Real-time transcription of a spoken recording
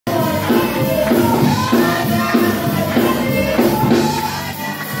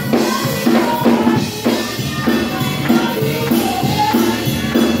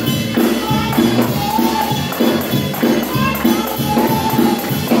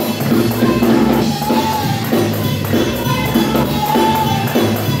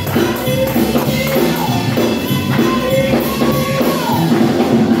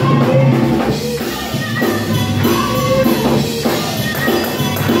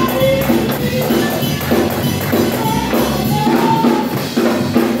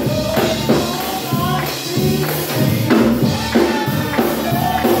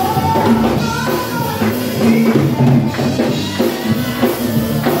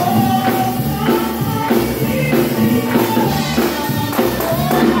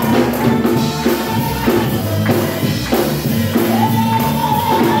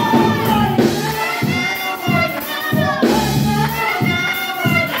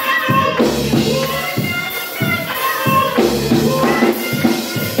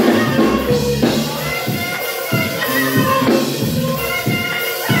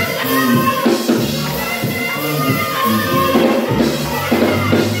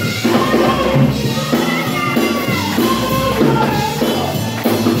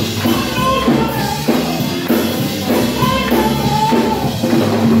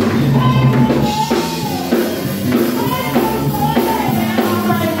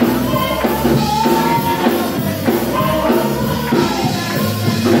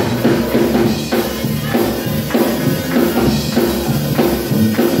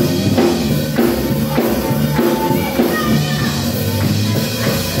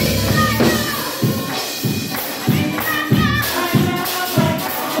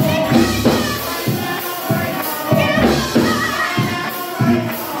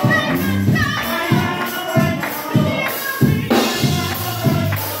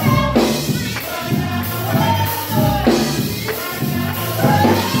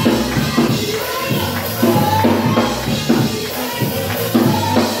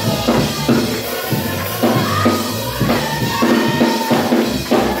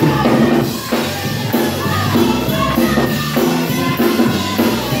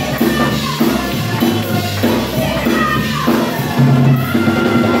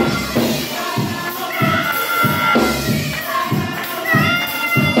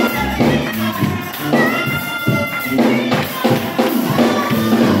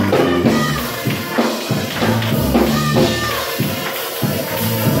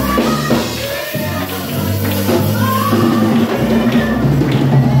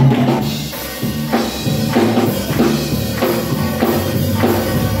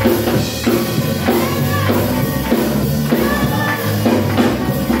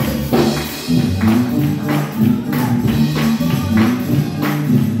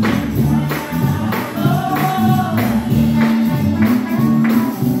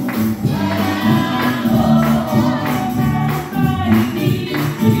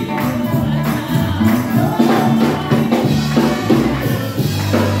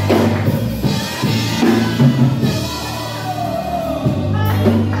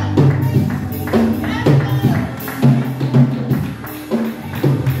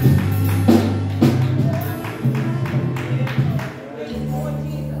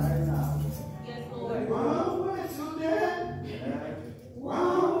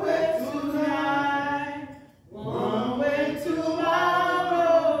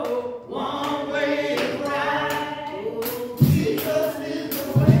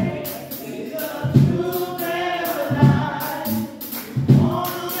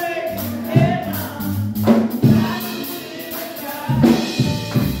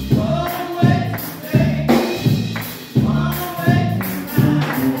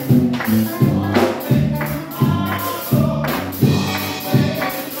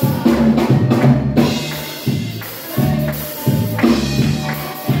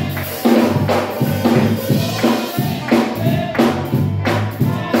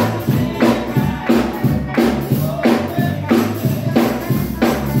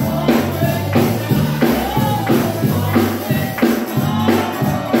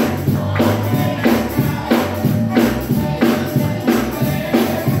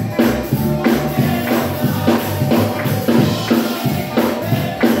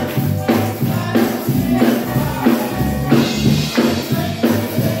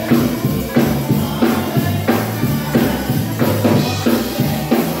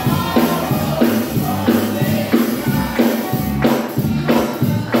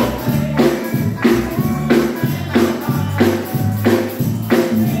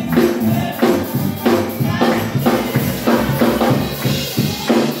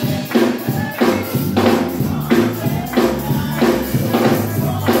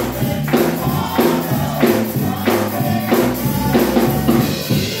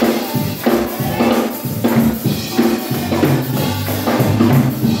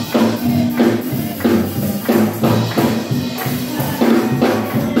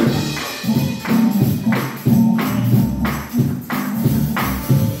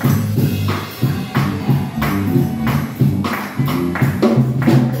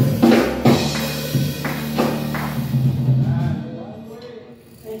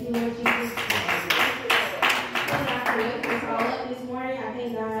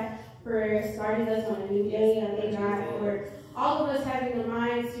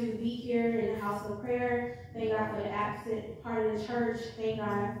prayer. Thank God for the absent part of the church. Thank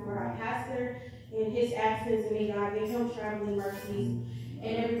God for our pastor in his absence. And may God give him traveling mercies.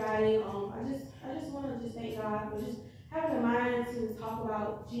 And everybody, I just want to just thank God for just having a mind to talk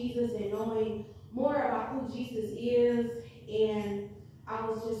about Jesus and knowing more about who Jesus is. And I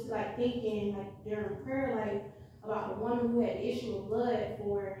was just like thinking, like during prayer, like about the woman who had the issue of blood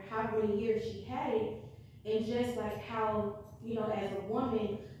for how many years she had it, and just like how, you know, as a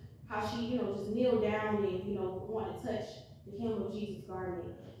woman, how she, you know, just kneeled down and, you know, wanted to touch the hem of Jesus'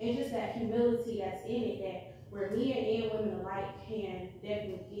 garment, and just that humility that's in it, that where men and women alike can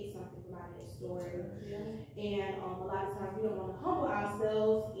definitely get something from out of that story. Yeah. And a lot of times we don't want to humble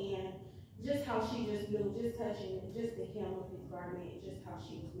ourselves, and just how she just knew, just touching just the hem of his garment, just how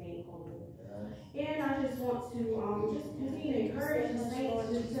she was made whole. And I just want to just continue to encourage the saints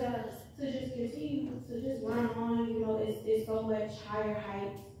to just continue to just run on. You know, it's so much higher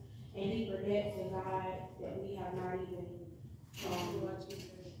heights and deeper depths in God that we have not even,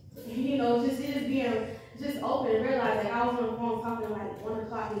 you know, just being just open and realize that I was on the phone talking like 1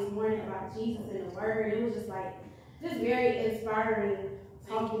 o'clock this morning about Jesus and the Word. It was just like, just very inspiring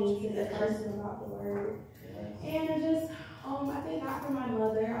talking to the person about the Word. And just, I thank God for my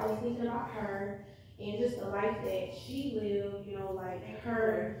mother. I was thinking about her and just the life that she lived, you know, like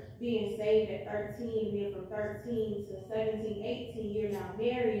her being saved at 13, being from 13 to 17, 18, you're now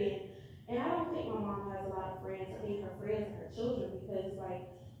married. And I don't think my mom has a lot of friends. I think her friends are her children, because it's like,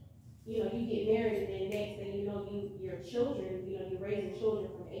 you know, you get married and then next thing you know, your children, you know, you're raising children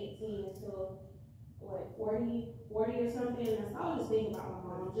from 18 until, what, 40 or something. And I was just thinking about my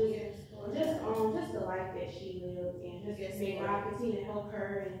mom, just the life that she lived, and just may God continue to help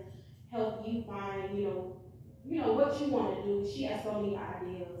her and help you find, you know what you want to do. She has so many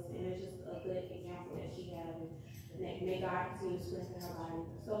ideas, and it's just a good example that she has. And may God continue to strengthen her body.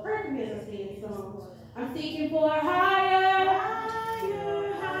 So pray for me as I sing this song. I'm seeking for a higher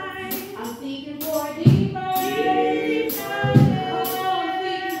height. I'm seeking for a deeper.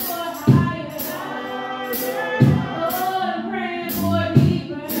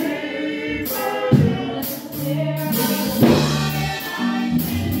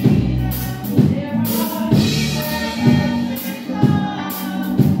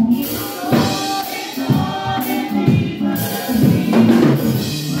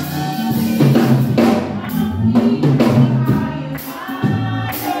 Thank you.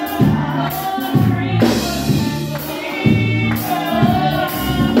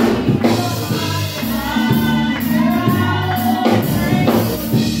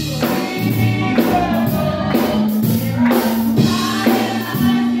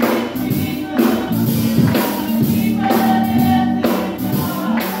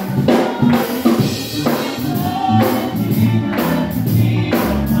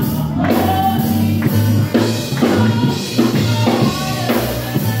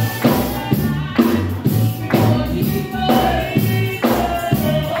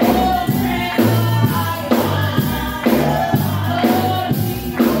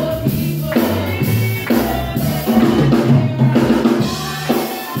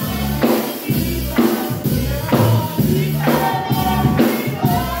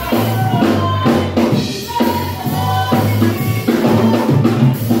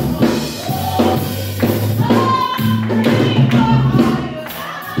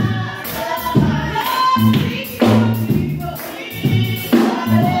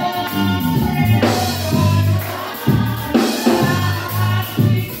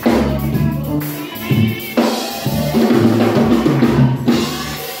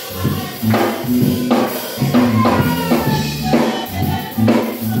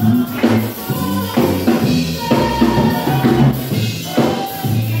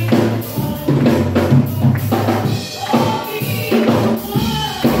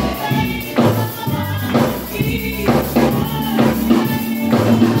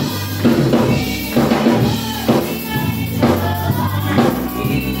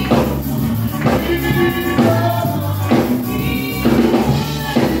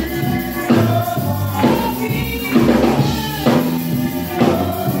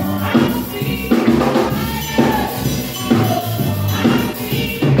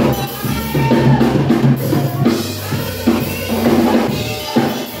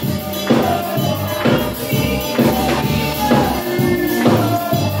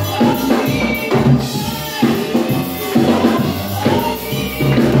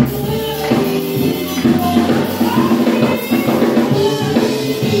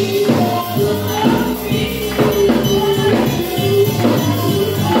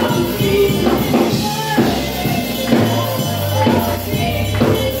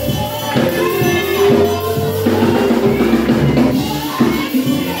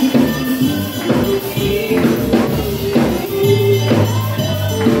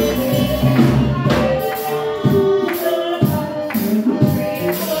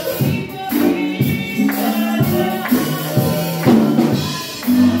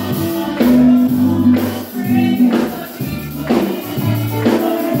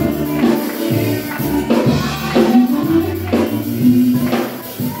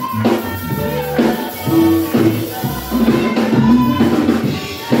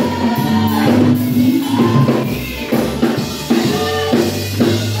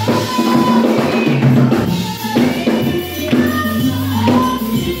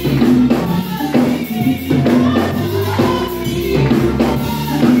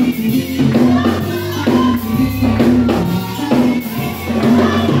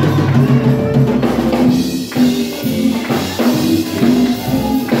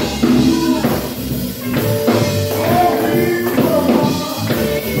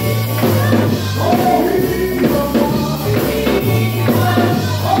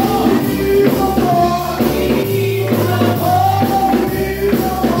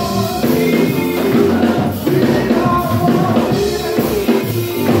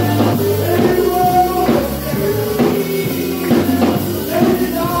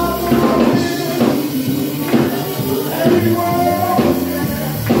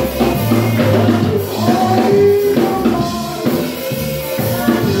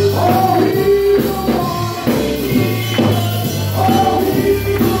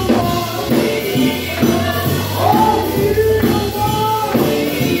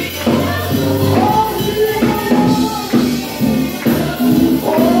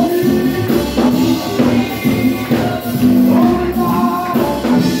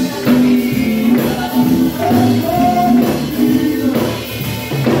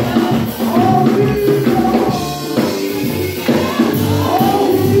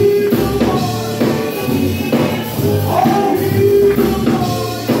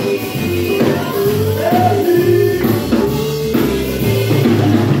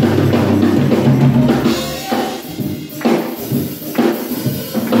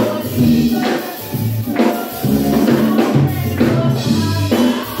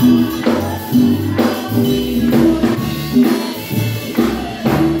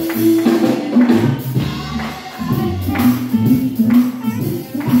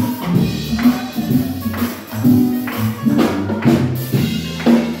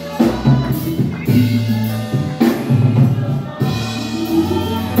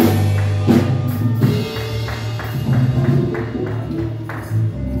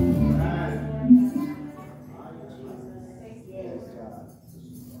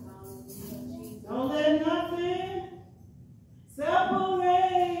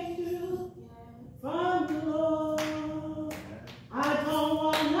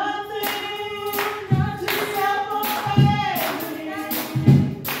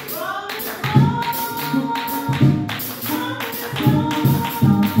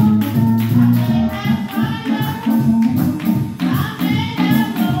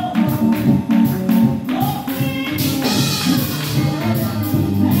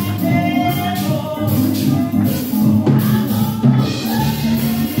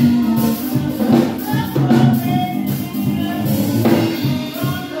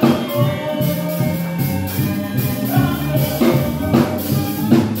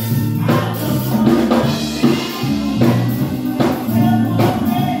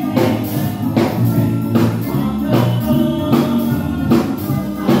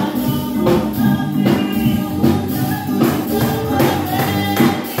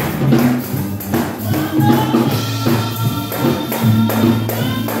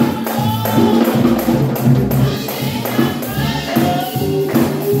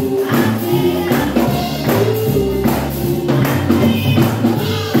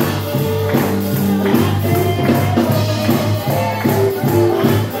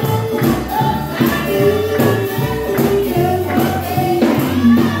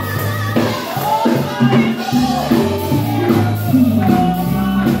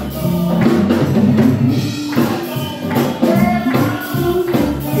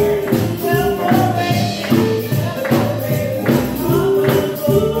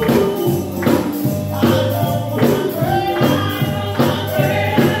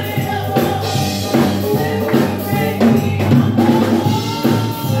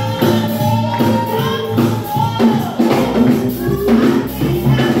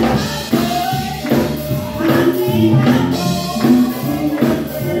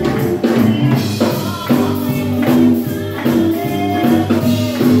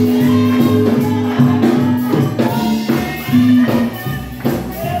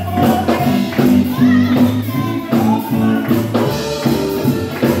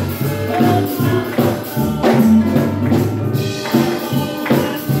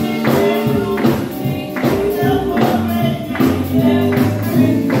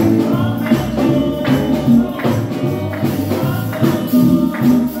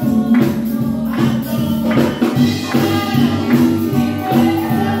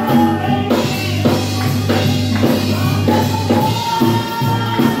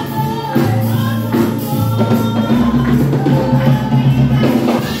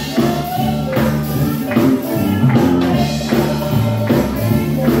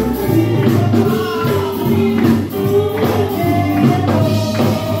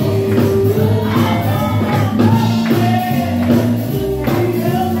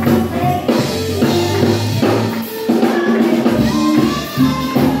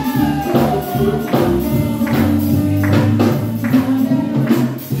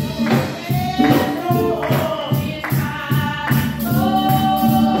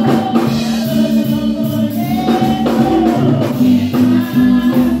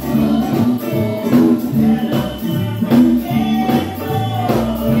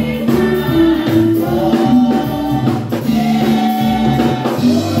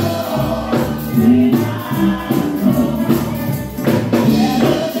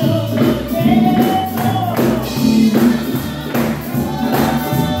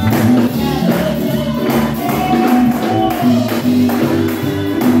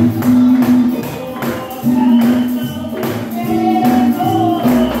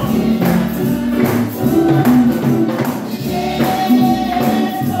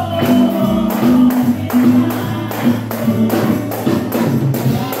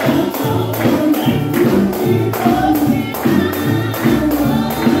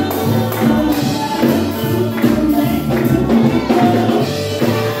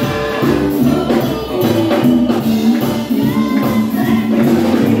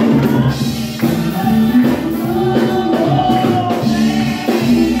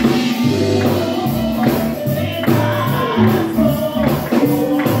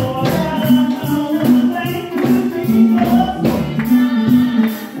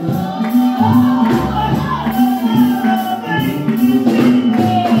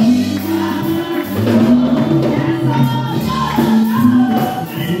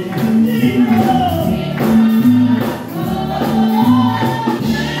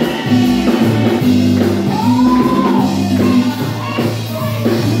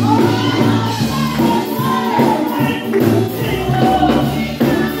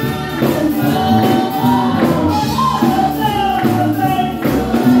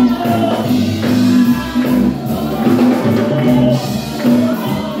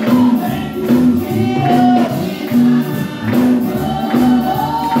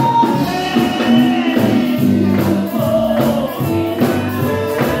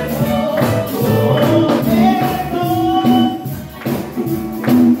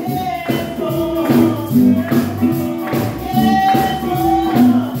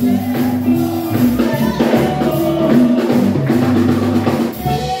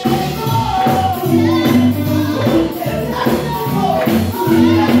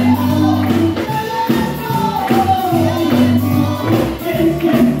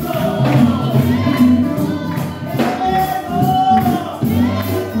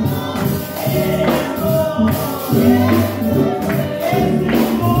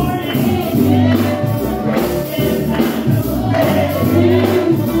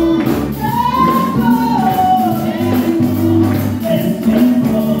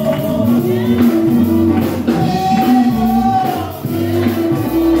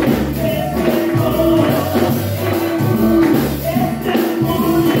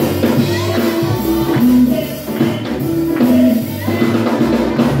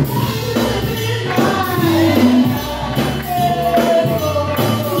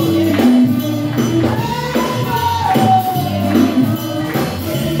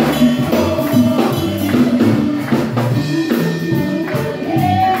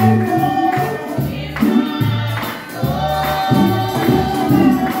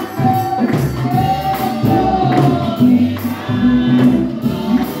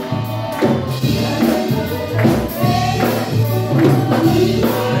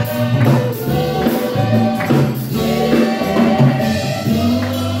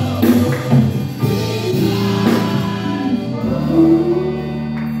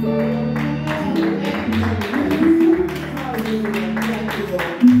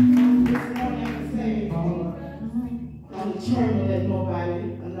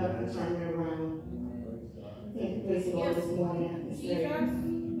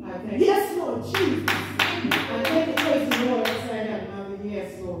 Yes, Lord Jesus. I thank and praise the Lord. I say that, Mother.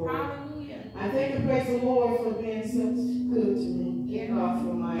 Yes, Lord. Hallelujah. I thank and praise the Lord for being such good to me. Thank God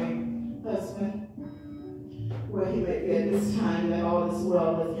for my husband. Where he may be at this time, that all is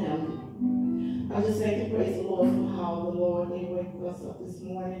well with him. I just thank and praise the Lord for how the Lord may wake us up this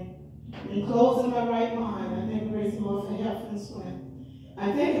morning. And close in my right mind. I thank and praise the Lord for health and strength.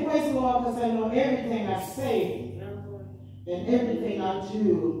 I thank and praise the Lord because I know everything I say and everything I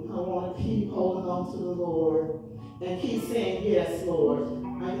do, I want to keep holding on to the Lord and keep saying, yes, Lord.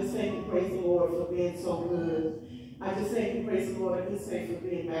 I just thank and praise the Lord for being so good. I just thank and praise the Lord, I can say, for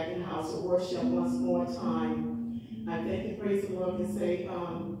being back in the house of worship once more time. I thank and praise the Lord, I can say,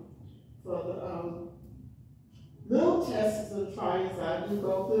 for the little tests and trials I do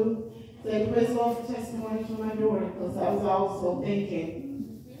go through. Thank and praise the Lord for testimony to my daughter, because I was also thinking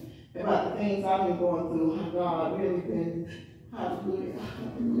about the things I've been going through, how God really been, hallelujah,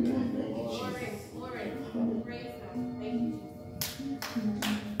 hallelujah. Thank you, Jesus. Glory, glory. Praise God. Thank you, Jesus.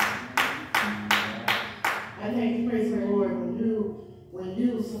 I thank and praise the Lord when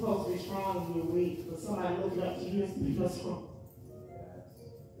you're supposed to be strong and you're weak, but somebody looking up to you is because strong.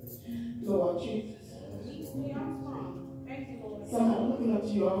 Lord Jesus. We are strong. Thank you, Lord. Somebody looking up to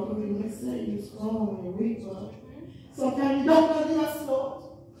you, all of you may say you're strong and you're weak, but sometimes you don't know yes, Lord.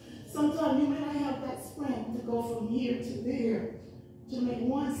 Sometimes you may not have that strength to go from here to there, to make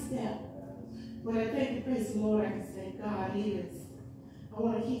one step. But I thank and praise the Lord, I can say, God is. I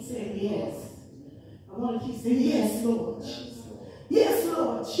want to keep saying yes. I want to keep saying yes, Lord Jesus. Yes,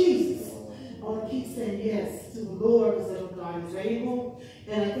 Lord Jesus. I want to keep saying yes to the Lord because God is able.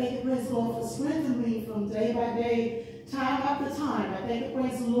 And I thank and praise the Lord for strengthening me from day by day, time after time. I thank and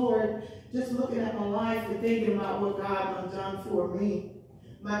praise the Lord just looking at my life and thinking about what God has done for me.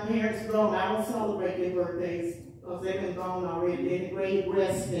 My parents gone. I don't celebrate their birthdays because they've been gone already. They're in the grave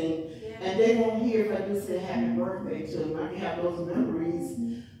resting. And they won't hear if I do say happy birthday to them. I can have those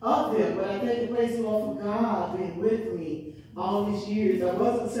memories of them. But I thank and praise the Lord for God being with me all these years. I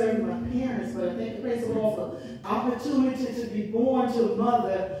wasn't serving my parents, but I thank and praise the Lord for opportunity to be born to a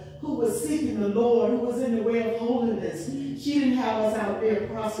mother who was seeking the Lord, who was in the way of holiness. She didn't have us out there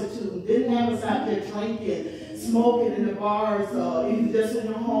prostituting, didn't have us out there drinking, smoking in the bars, even just in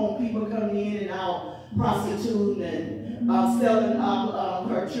the home, people coming in and out, prostituting and selling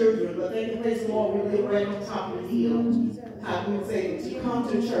her children. But thank and praise the Lord, we live right on top of the hill. How we was able to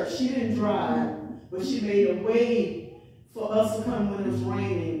come to church. She didn't drive, but she made a way for us to come when it was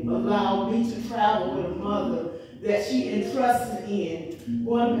raining, allowed me to travel with a mother that she entrusted in,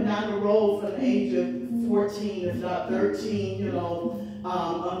 going up and down the road from the age of 14, if not 13,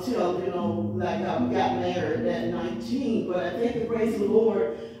 until, like I got married at 19. But I thank and praise the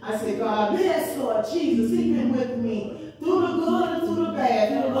Lord. I say, God, yes, Lord Jesus, He's been with me through the good and through the bad,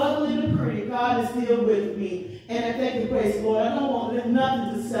 through the ugly and the pretty. God is still with me. And I thank and praise the Lord. I don't want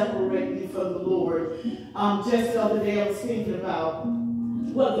nothing to separate me from the Lord. Just the other day I was thinking about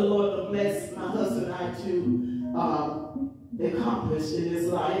what the Lord will bless my husband and I to accomplish in this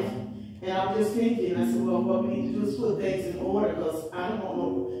life. And I'm just thinking, I said, well, what we need to do is put things in order, because I don't want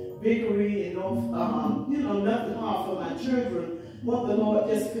no biggery and no, nothing hard for my children. Want the Lord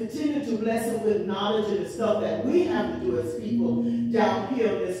just continue to bless them with knowledge and the stuff that we have to do as people down here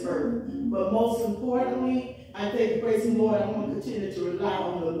on this earth. But most importantly, I thank you, praise the Lord, I want to continue to rely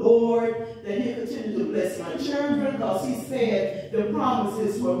on the Lord, that He'll continue to bless my children, because He said the promise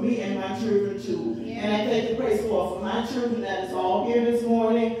is for me and my children too. Yeah. And I thank you, praise the Lord, for my children that is all here this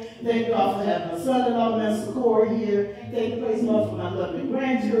morning. Thank God for having my son-in-law, Mr. Corey, here. Thank you, praise the Lord, for my lovely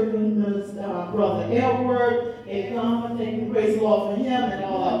grandchildren, Brother Edward, and God, thank you, praise the Lord, for him and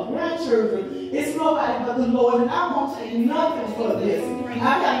all our grandchildren. It's nobody but the Lord, and I won't take nothing for this.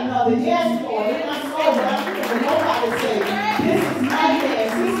 I got another yes, Lord, in my soul, but I'm hearing nobody say, this is my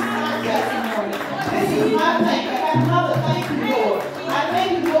yes, this is my testimony, this is my thank. I got another thank you, Lord. I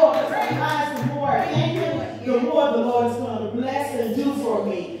thank you, Lord, because I realize the more I thank you, the more the Lord is going to bless and do for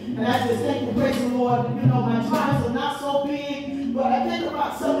me. And I just thank you, praise the Lord. You know, my trials are not so big, but I think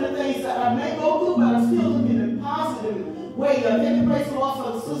about some of the things that I may go through, but I'm still looking in a positive way. I thank you, praise the Lord,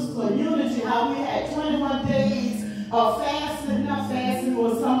 for the Sisters of Unity, how we had 21 days of fasting, not fasting, or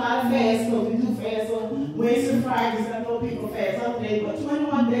somebody fast, because we do fast on Wednesdays and Fridays. I know people fast other days, but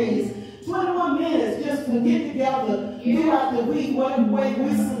 21 days, 21 minutes just to get together throughout the week, whatever way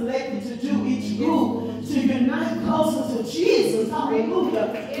we selected to do each group, to unite closer to Jesus. Hallelujah.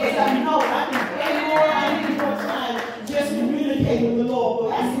 Because I know I can pray more, I need more time just communicate with the Lord.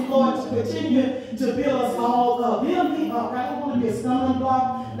 But ask the Lord to continue to build us all up. Build me up. I don't want to be a stumbling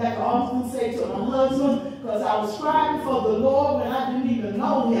block, like I often say to my husband, because I was striving for the Lord when I didn't even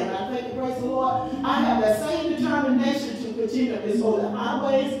know Him. And I thank you, praise the Lord. I have that same determination to continue this over the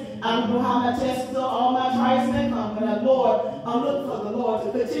highways. I don't know how my tests are, all my trials may come, but Lord, I'm looking for the Lord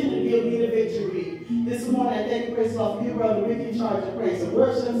to continue to give me the victory. This morning, I thank you, praise God, for your brother Ricky in charge of praise and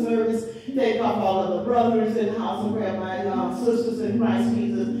worship service. Thank God for all of the brothers in the house of prayer, my sisters in Christ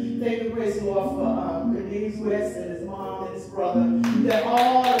Jesus. Thank you, praise the Lord, for Denise West and his mom and his brother, that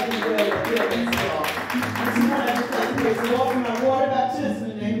all of you well and good and God. This morning, I just thank you, praise the Lord, for my water baptism in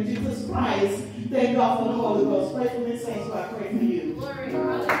the name of Jesus Christ. Thank God for the Holy Ghost. Pray for me, saints, so I pray for you. Glory,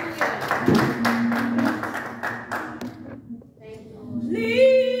 hallelujah. Thank you, Lord.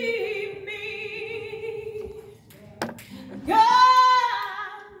 Lead me,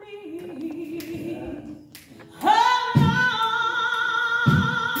 guide me along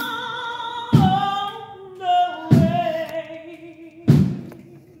the way.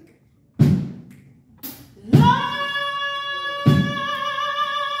 Lord,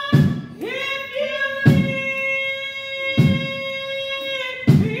 if you lead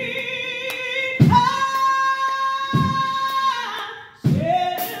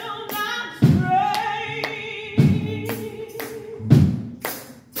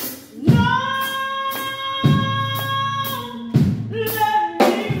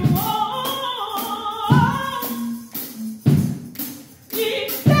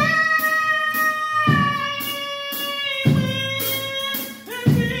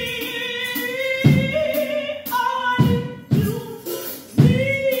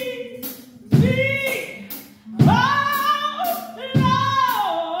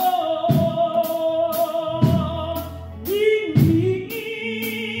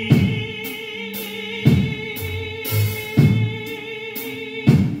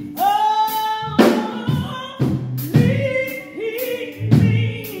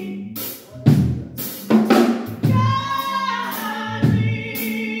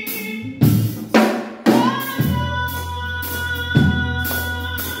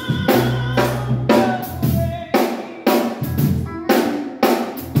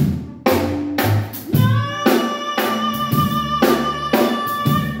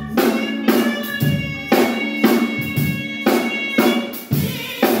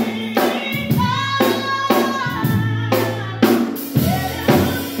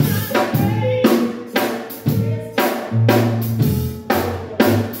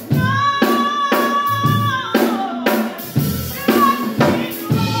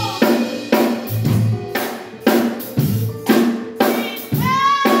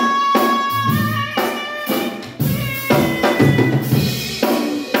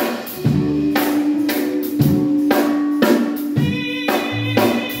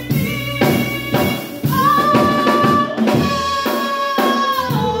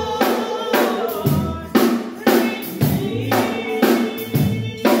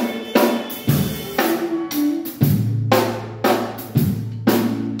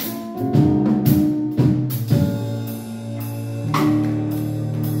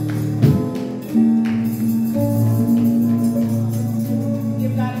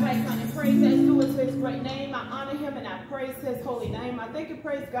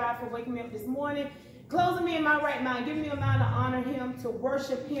praise God for waking me up this morning, closing me in my right mind, giving me a mind to honor him, to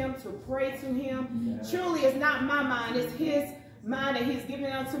worship him, to pray to him. Truly, it's not my mind, it's his mind that he's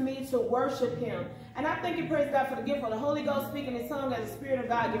given unto me to worship him. And I thank and praise God for the gift of the Holy Ghost speaking in tongues as the Spirit of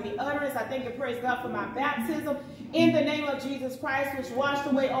God give me utterance. I thank and praise God for my baptism in the name of Jesus Christ, which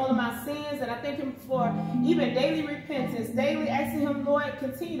washed away all of my sins. And I thank him for even daily repentance, daily asking him, Lord,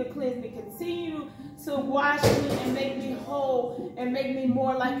 continue to cleanse me, continue to wash me and make me whole and make me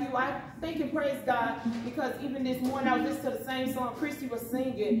more like you. I thank and praise God because even this morning I was listening to the same song Christy was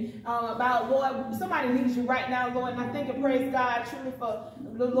singing about, Lord, somebody needs you right now, Lord. And I thank and praise God truly for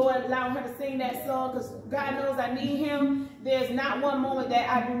the Lord allowing her to sing that song, because God knows I need him. There's not one moment that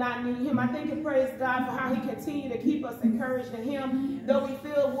I do not need him. I thank and praise God for how he continues to keep us encouraged in him. Though we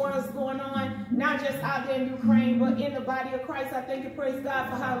feel wars going on, not just out there in Ukraine, but in the body of Christ, I thank and praise God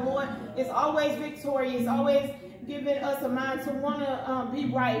for how Lord is always victorious, always giving us a mind to want to be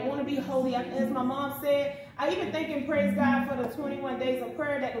right, want to be holy. As my mom said, I even thank and praise God for the 21 days of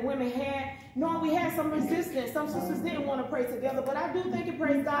prayer that the women had, knowing we had some resistance. Some sisters didn't want to pray together, but I do thank and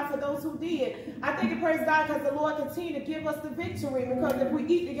praise God for those who did. I thank and praise God because the Lord continued to give us the victory, because if we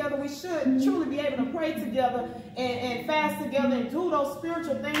eat together, we should truly be able to pray together and fast together and do those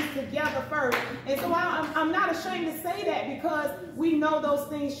spiritual things together first. And so I'm not ashamed to say that, because we know those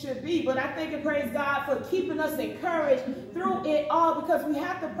things should be. But I thank and praise God for keeping us encouraged through it all, because we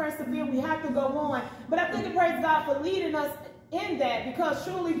have to persevere, we have to go on. But I thank and praise God for leading us in that, because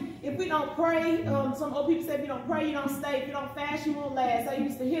truly, if we don't pray, some old people say if you don't pray, you don't stay. If you don't fast, you won't last. I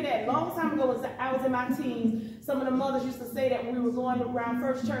used to hear that a long time ago when I was in my teens. Some of the mothers used to say that when we were going around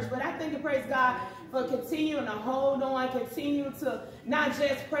First Church. But I thank and praise God for continuing to hold on, continue to not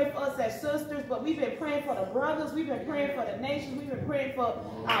just pray for us as sisters, but we've been praying for the brothers, we've been praying for the nations, we've been praying for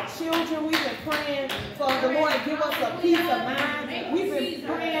our children, we've been praying for the Lord to give us a peace of mind. We've been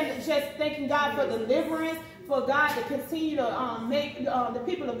praying, just thanking God for deliverance, for God to continue to make the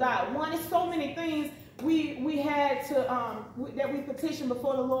people of God one. There's so many things we had to that we petitioned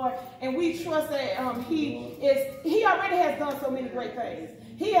before the Lord, and we trust that He already has done so many great things.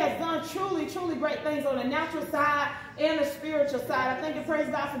 He has done truly, truly great things on the natural side and the spiritual side. I thank and praise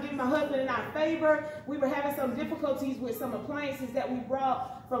God for giving my husband in our favor. We were having some difficulties with some appliances that we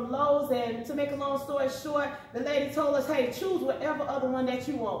brought from Lowe's, and to make a long story short, the lady told us, hey, choose whatever other one that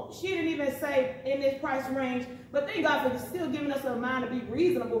you want. She didn't even say in this price range, but thank God for still giving us a mind to be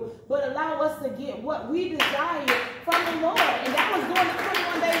reasonable, but allow us to get what we desire from the Lord. And that was during the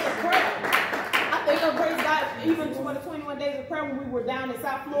 21 days of prayer. I thank and praise God, even for the 21 days of prayer when we were down in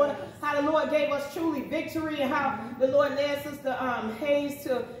South Florida, how the Lord gave us truly victory, and how the Lord led Sister Hayes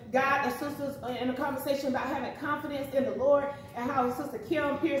to guide the sisters in a conversation about having confidence in the Lord, and how Sister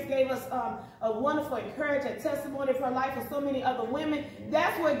Kim Pierce gave us a wonderful encouraging testimony of her life and so many other women.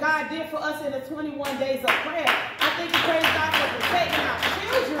 That's what God did for us in the 21 days of prayer. I thank and praise God for protecting our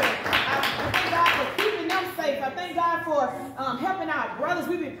children. I thank God for keeping them safe. I thank God for helping our brothers.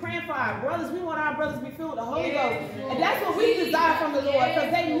 We've been praying for our brothers. We want our brothers to be filled with the Holy Ghost. And that's what we desire from the Lord,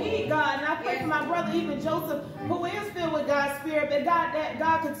 because they need God. And I pray for my brother, even Joseph, who is filled with God's Spirit, that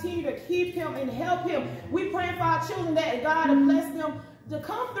God continue to keep him and help him. We pray for our children that God will bless them to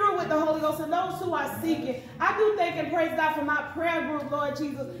come through with the Holy Ghost, and those who are seeking. I do thank and praise God for my prayer group, Lord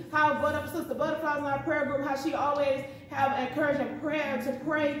Jesus, how Sister Butterflies in our prayer group, how she always have encouraging prayer to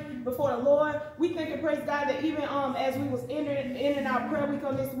pray before the Lord. We thank and praise God that even as we was in our prayer week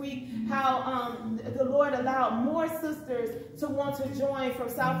on this week, how the Lord allowed more sisters to want to join from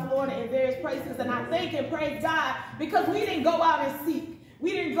South Florida and various places. And I thank and praise God because we didn't go out and seek.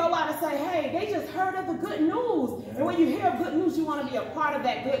 We didn't go out and say, hey, they just heard of the good news. And when you hear good news, you want to be a part of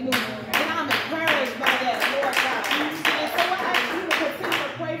that good news. And I'm encouraged by that, Lord God. And so I ask you to continue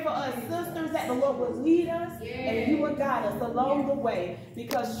to pray for us sisters, that the Lord will lead us and He will guide us along the way.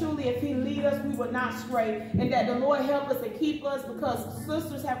 Because truly, if He lead us, we will not stray. And that the Lord help us and keep us, because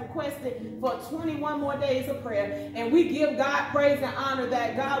sisters have requested for 21 more days of prayer. And we give God praise and honor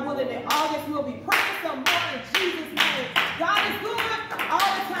that God willing in August we'll be praying some more in Jesus' name. God is good all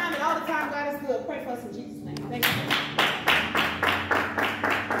the time, and all the time God is good. Pray for us in Jesus' name. Thank you.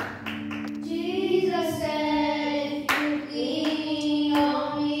 Jesus said, you lean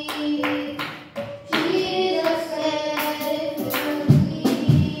on me. Jesus said, you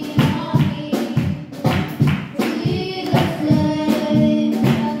lean on me. Jesus said, you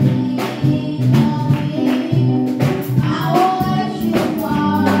lean on me. I won't let you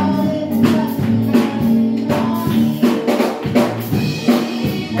fall if you lean on me.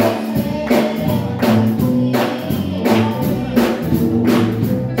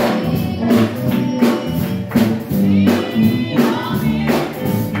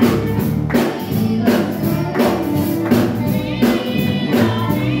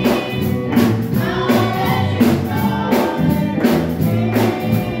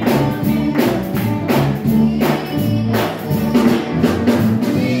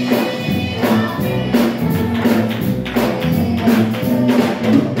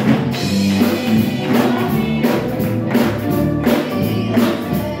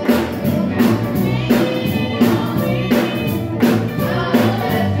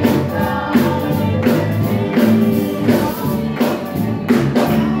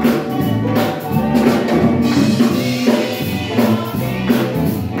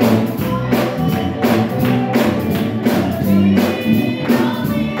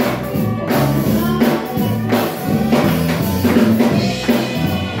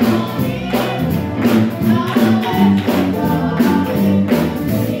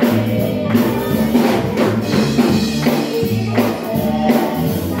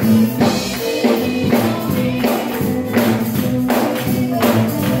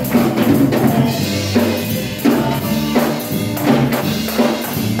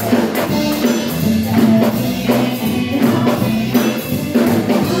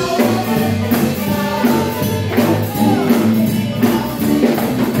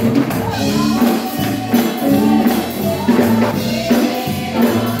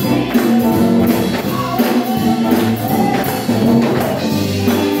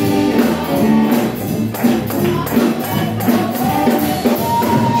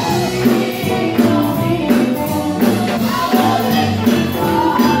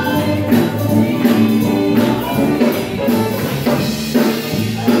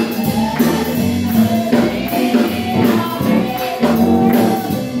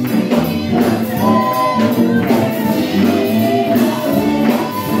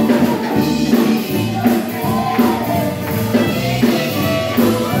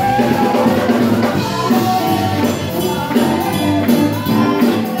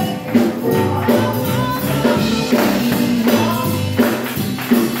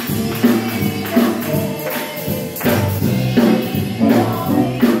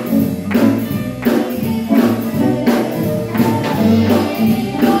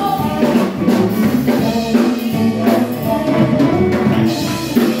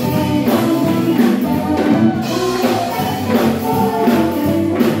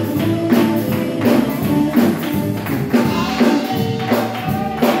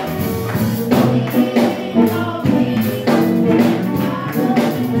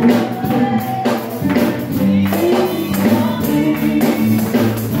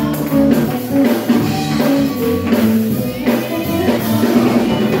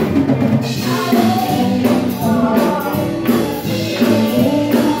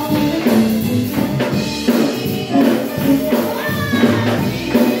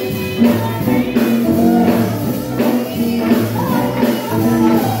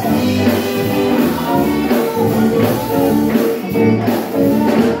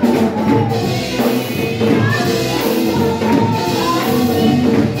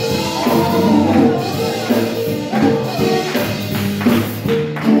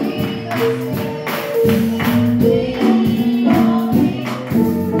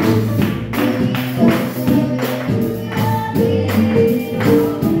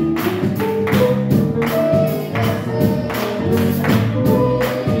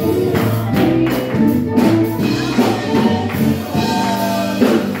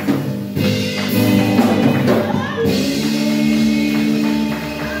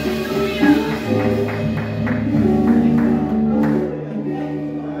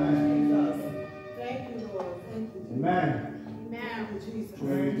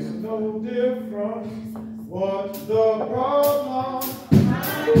 no difference. What's the problem?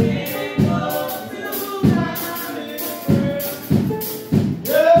 I can't go to God in prayer.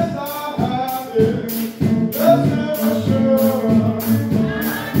 Yes, I have it. Blessed assurance.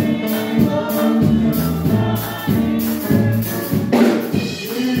 I can't go to God in prayer.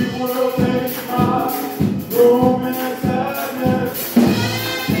 He will take my room in sadness.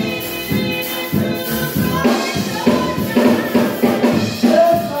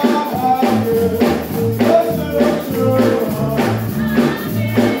 Yes, I have it. Blessed assurance.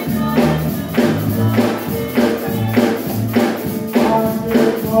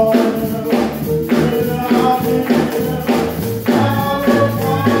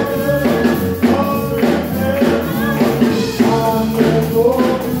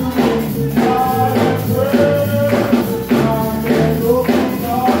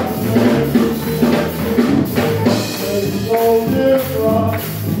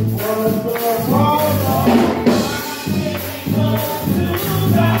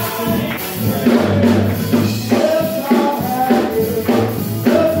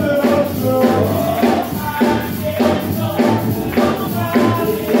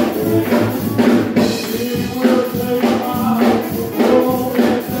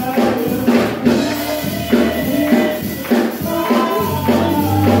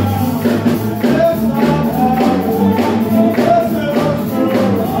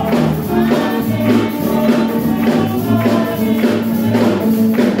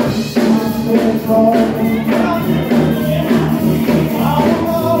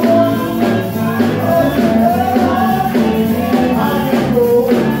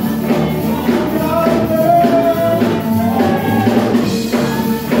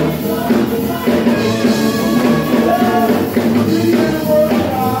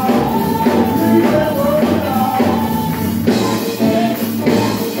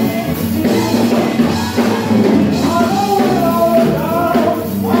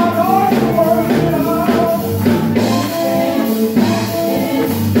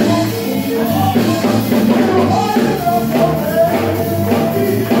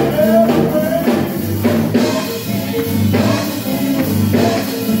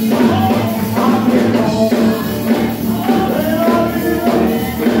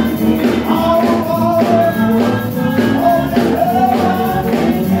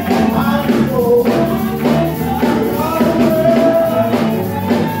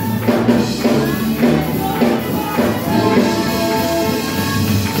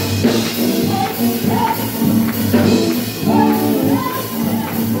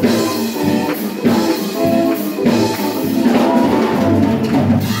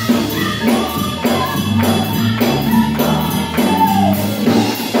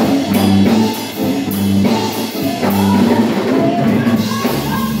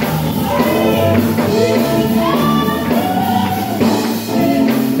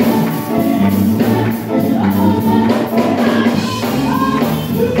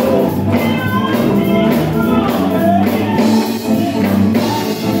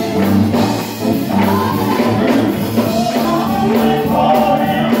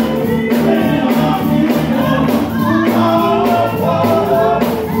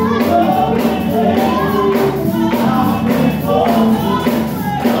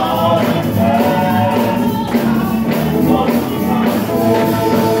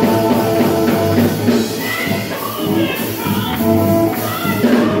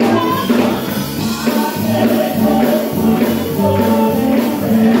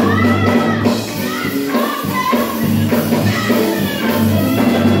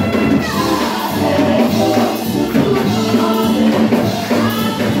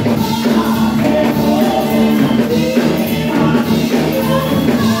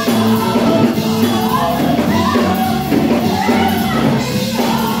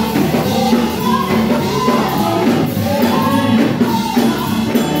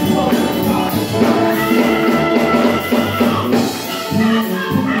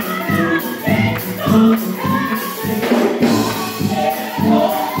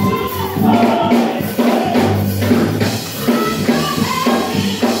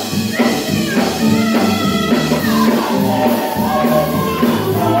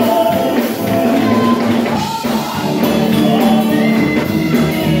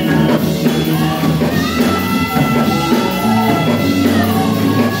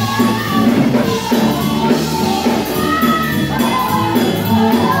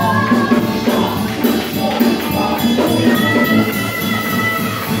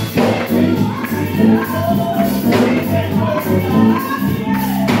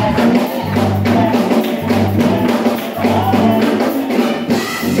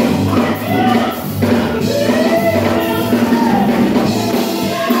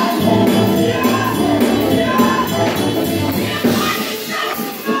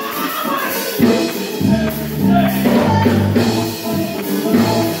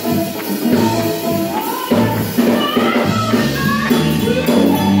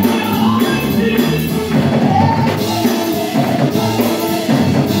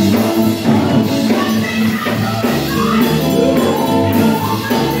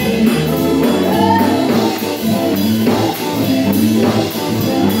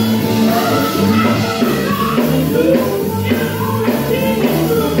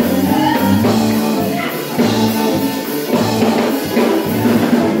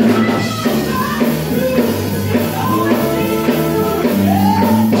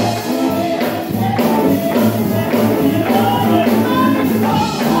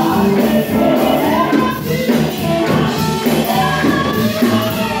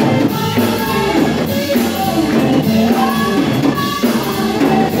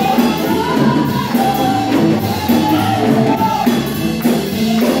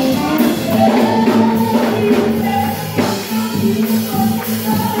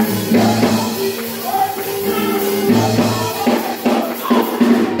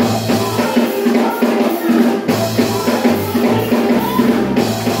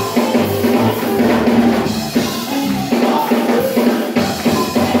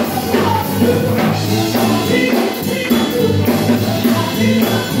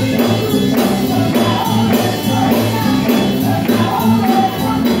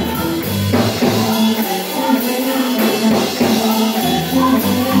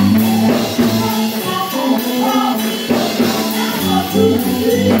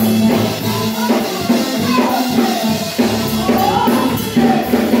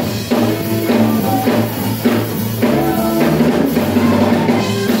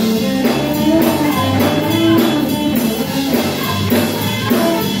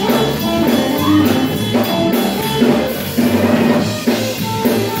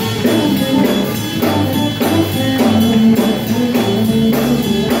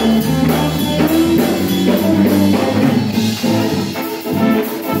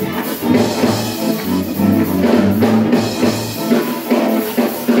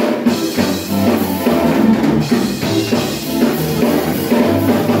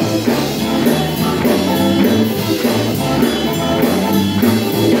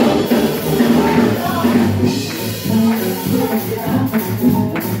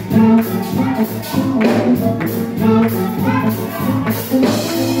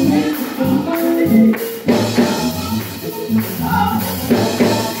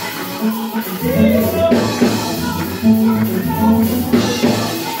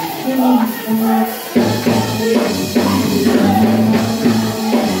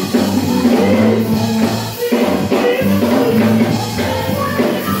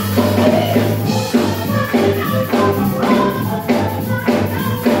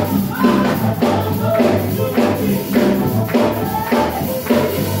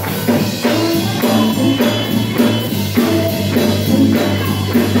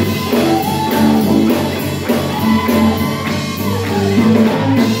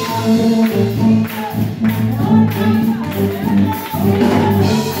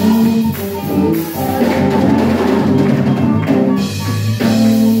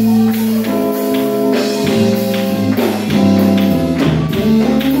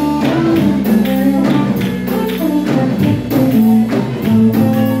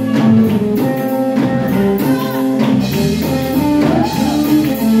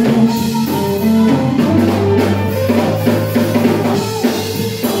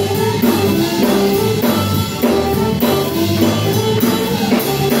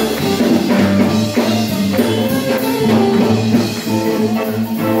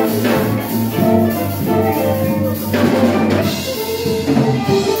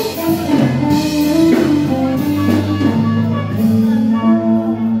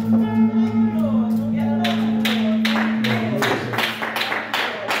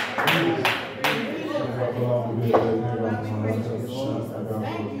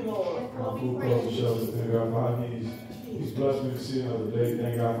 He's blessed me to see another day.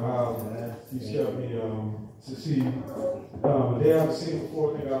 Thank God for how He's helped me to see a day I haven't seen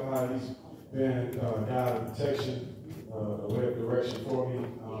before. Thank God for how He's been guide and protection, a way of direction for me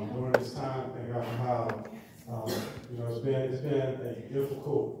during this time. Thank God for how it's been a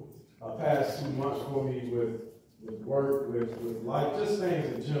difficult past 2 months for me with work, with life, just things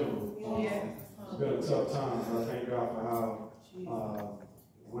in general. It's been a tough time. So I thank God for how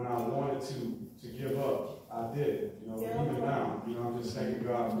when I wanted to give up, I did. Even now, I'm just thanking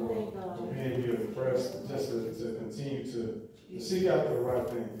God for being here to press, just to continue to seek out the right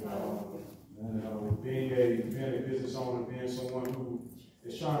thing. Being a business owner, being someone who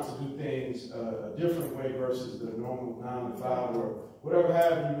is trying to do things a different way versus the normal 9 to 5 or whatever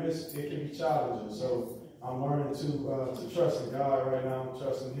have you, it can be challenging. So I'm learning to trust in God right now. I'm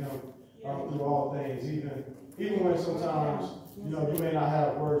trusting Him through all things, even when sometimes you may not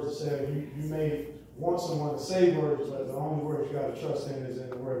have words to say. You may want someone to say words, but the only words you got to trust in is in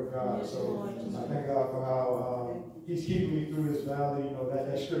the Word of God. So I thank God for how He's keeping me through this valley.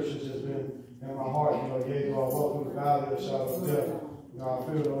 That scripture's just been in my heart. Yea, though I walk through the valley of the shadow of death, I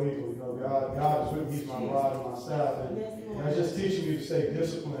feel no evil. God is with me. He's my rod and my staff, and that's just teaching me to stay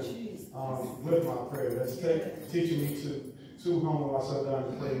disciplined with my prayer. That's teaching me to humble myself down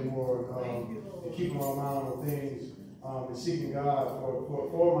and pray more, and keep my mind on things. And seeking God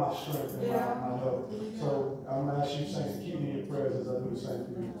for my strength and my help. So I'm going to ask you, saints, to keep me in prayers as I do the same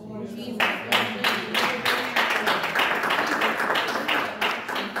for you.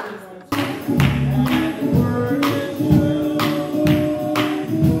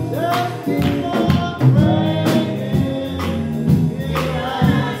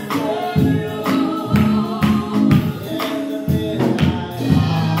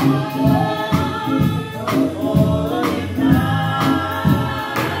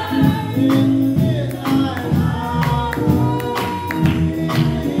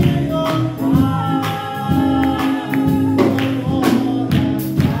 Thank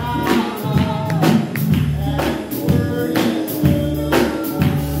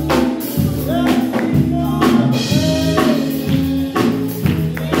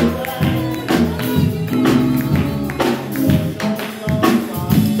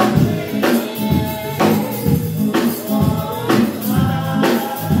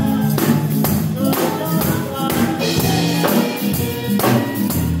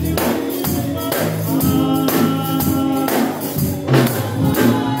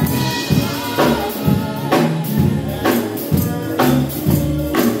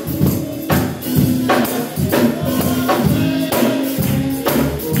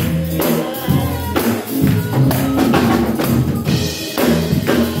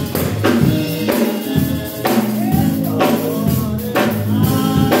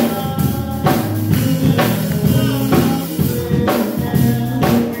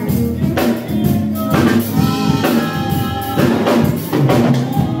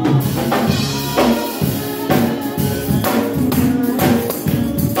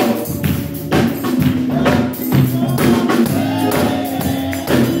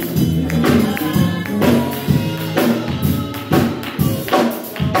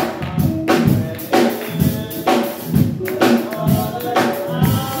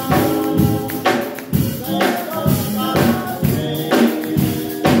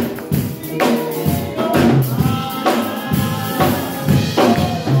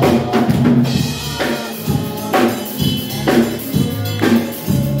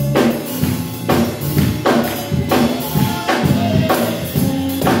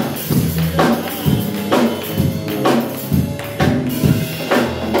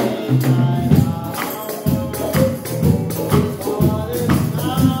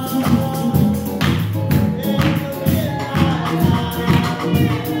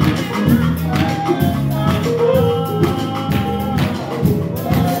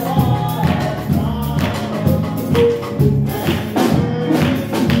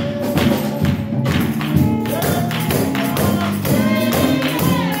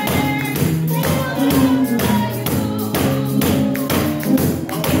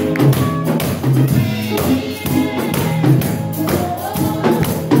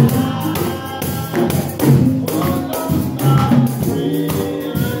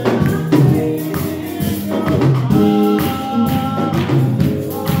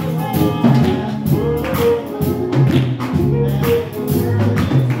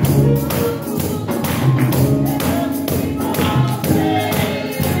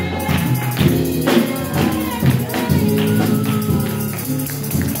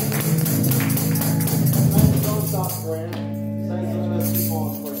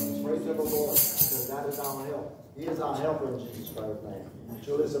is our help. He is our helper in Jesus Christ's name.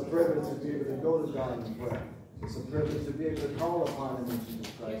 So it's a privilege to be able to go to God in prayer. It's a privilege to be able to call upon Him in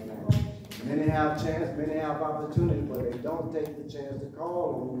Jesus Christ's name. Many have chance, many have opportunity, but they don't take the chance to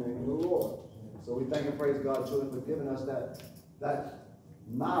call on the name of the Lord. So we thank and praise God, children, for giving us that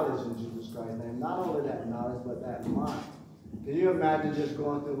knowledge in Jesus Christ's name. Not only that knowledge, but that mind. Can you imagine just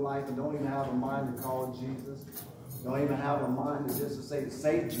going through life and don't even have a mind to call Jesus? Don't even have a mind to just to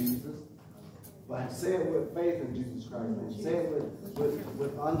say Jesus. But say it with faith in Jesus Christ's name. Say it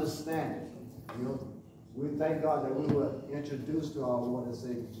with understanding. You know, we thank God that we were introduced to our Lord and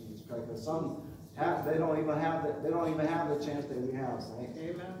Savior Jesus Christ. Because some they don't even have the chance that we have. Saints.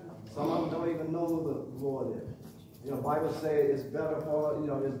 Amen. Some of them don't even know who the Lord is. You know, the Bible says it's better for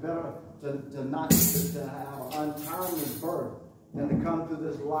to not have an untimely birth than to come through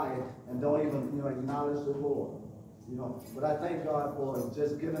this life and don't even acknowledge the Lord. You know, but I thank God for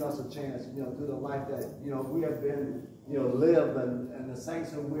just giving us a chance, through the life that, we have been, lived and the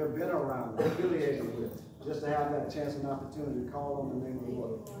saints who we have been around, affiliated with, just to have that chance and opportunity to call on the name of the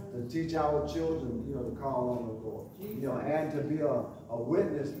Lord, to teach our children, to call on the Lord, and to be a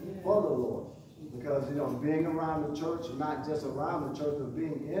witness for the Lord. Because, being around the church, not just around the church, but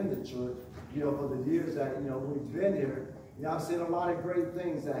being in the church, for the years that, we've been here, I've seen a lot of great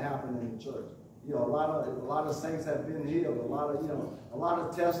things that happen in the church. A lot of saints have been healed, a lot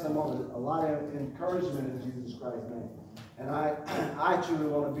of testimony, a lot of encouragement in Jesus Christ's name. And I truly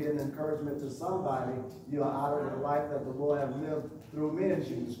want to be an encouragement to somebody, out of the life that the Lord has lived through me in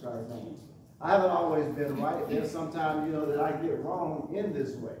Jesus Christ's name. I haven't always been right. There's sometimes, that I get wrong in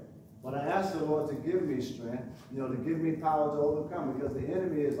this way. But I ask the Lord to give me strength, to give me power to overcome, because the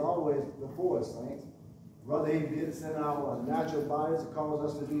enemy is always before us, saints. Whether he gets in our natural bodies to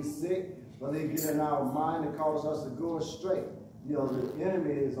cause us to be sick, whether he gets in our mind and cause us to go astray. The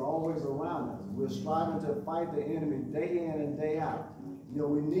enemy is always around us. We're striving to fight the enemy day in and day out.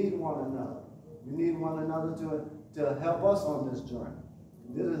 We need one another. We need one another to help us on this journey.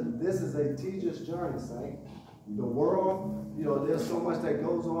 This is a tedious journey, saints. The world, there's so much that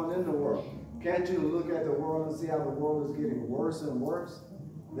goes on in the world. Can't you look at the world and see how the world is getting worse and worse?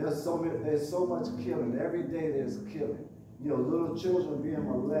 There's so much killing. Every day there's killing. Little children being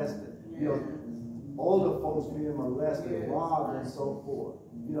molested. Older folks being molested, robbed, and so forth.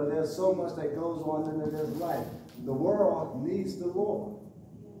 There's so much that goes on in this life. The world needs the Lord.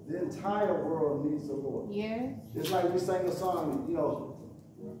 The entire world needs the Lord. Yeah. It's like we sang a song,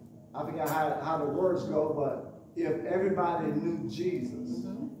 I forget how the words go, but if everybody knew Jesus,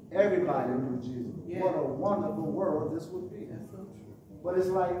 everybody knew Jesus, what a wonderful world this would be. That's so true. But it's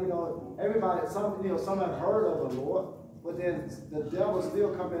like, everybody, some have heard of the Lord, but then the devil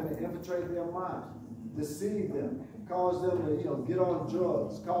still come in and infiltrate their mind, deceive them, cause them to, get on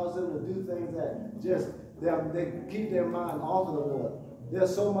drugs, cause them to do things that just, they keep their mind off of the Lord.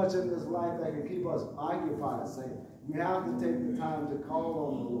 There's so much in this life that can keep us occupied, saying, we have to take the time to call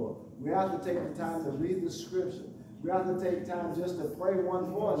on the Lord. We have to take the time to read the scripture. We have to take time just to pray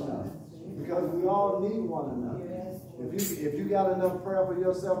one for another, because we all need one another. If you got enough prayer for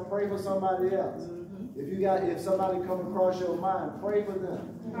yourself, pray for somebody else. If somebody come across your mind, pray for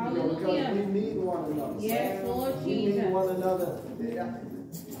them. Because we need one another. Yes, Lord we Jesus. need one another.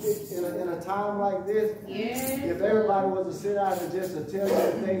 In a time like this, if everybody was to sit down and just to tell you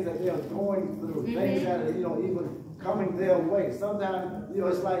the things that they're going through, things that are even coming their way. Sometimes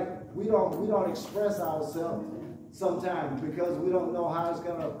it's like we don't express ourselves sometimes because we don't know how it's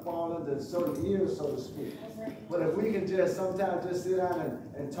going to fall into certain ears, so to speak. But if we can just sometimes just sit down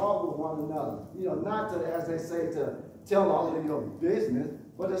and talk with one another, not to, as they say, to tell all of your business,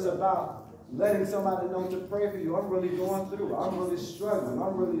 but it's about letting somebody know to pray for you. I'm really going through. I'm really struggling.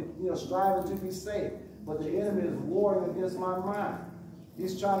 I'm really, striving to be safe. But the enemy is warring against my mind.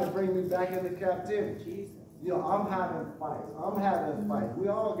 He's trying to bring me back into captivity. I'm having fights. I'm having fights. We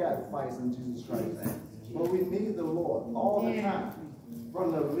all got fights in Jesus Christ's name. But we need the Lord all the time,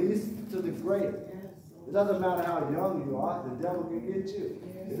 from the least to the greatest. It doesn't matter how young you are, the devil can get you.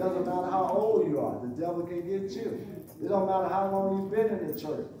 It doesn't matter how old you are, the devil can get you. It don't matter how long you've been in the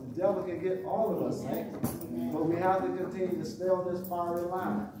church, the devil can get all of us, saints. But we have to continue to stay on this fiery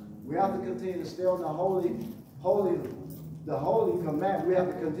line. We have to continue to stay on the holy command. We have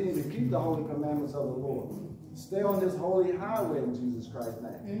to continue to keep the holy commandments of the Lord. Stay on this holy highway in Jesus Christ's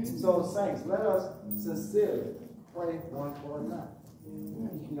name. So, saints, let us sincerely pray one for another.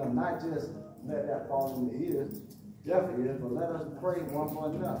 Not just let that fall in the ears, deaf ears, but let us pray one for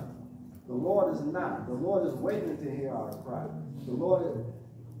another. The Lord is not. The Lord is waiting to hear our cry. The Lord,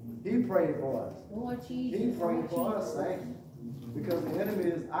 He prayed for us. Lord Jesus. He prayed for us, saints. Because the enemy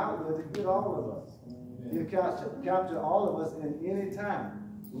is out there to get all of us. He'll capture all of us in any time.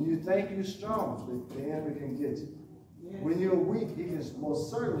 When you think you're strong, the enemy can get you. When you're weak, he can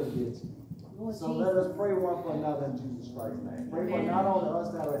most certainly get you. So let us pray one for another in Jesus Christ's name. Pray for not only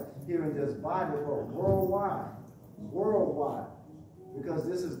us that are here in this body, but worldwide. Worldwide. Because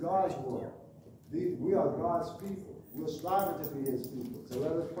this is God's world. We are God's people. We're striving to be his people. So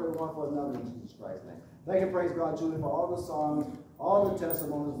let us pray one for another in Jesus Christ's name. Thank and praise God, truly, for all the songs, all the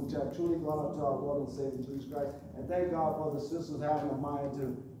testimonies which have truly gone up to our Lord and Savior Jesus Christ. And thank God for the sisters having a mind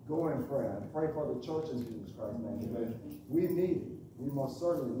to go in prayer and pray for the church in Jesus Christ's name. Because we need it. We most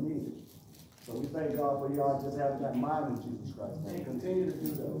certainly need it. So we thank God for y'all just having that mind in Jesus Christ's name. Continue to do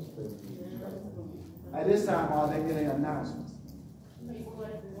those things in Jesus Christ's name. At this time, are there any announcements? Praise the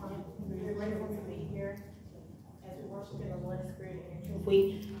Lord, everyone. We're grateful to be here as we worship in the Lord in spirit and in truth.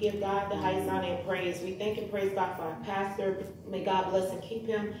 We give God the highest honor and praise. We thank and praise God for our pastor. May God bless and keep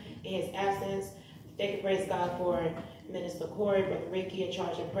him in his absence. Thank and praise God for Minister Corey, Brother Ricky, in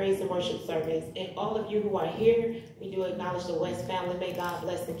charge of praise and worship service. And all of you who are here, we do acknowledge the West family. May God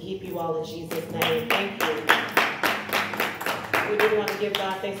bless and keep you all in Jesus' name. Thank you. We do want to give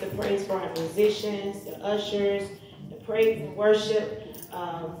God thanks and praise for our musicians, the ushers, the praise and worship,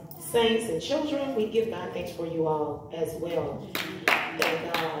 saints and children. We give God thanks for you all as well.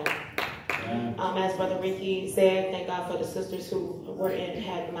 Thank God. As Brother Ricky said, thank God for the sisters who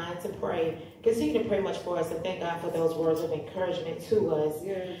had the mind to pray. Continue to pray much for us, and thank God for those words of encouragement to us.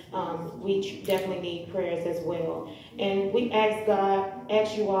 We definitely need prayers as well. And we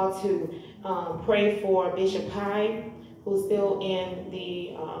ask you all to pray for Bishop Hyde, who's still in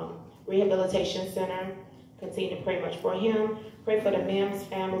the rehabilitation center. Continue to pray much for him. Pray for the Mims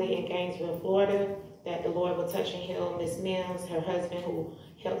family in Gainesville, Florida, that the Lord will touch and heal Miss Mims, her husband, who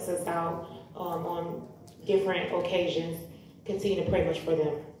helps us out on different occasions. Continue to pray much for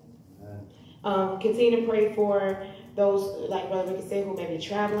them. Continue to pray for those, like Brother Ricky said, who may be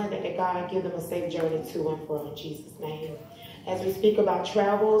traveling, that God give them a safe journey to and from, in Jesus' name. As we speak about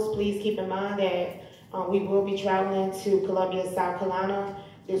travels, please keep in mind that we will be traveling to Columbia, South Carolina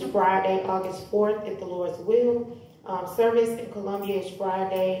this Friday, August 4th, if the Lord's will. Service in Columbia is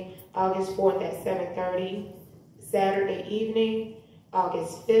Friday, August 4th at 7:30. Saturday evening,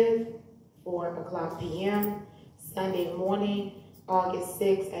 August 5th, 4:00 p.m. Sunday morning, August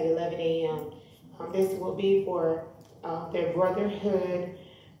 6th at 11 a.m. This will be for their Brotherhood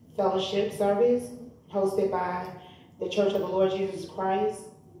Fellowship service hosted by the Church of the Lord Jesus Christ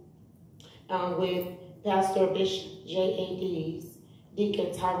with Pastor Bishop J.A. Dees.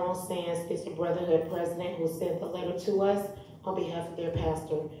 Deacon Tyrone Sands is the Brotherhood president who sent the letter to us on behalf of their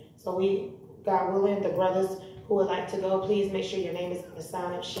pastor. So we, God willing, the brothers who would like to go, please make sure your name is on the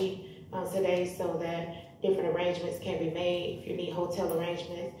sign-up sheet today so that different arrangements can be made. If you need hotel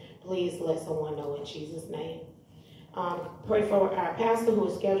arrangements, please let someone know in Jesus' name. Pray for our pastor who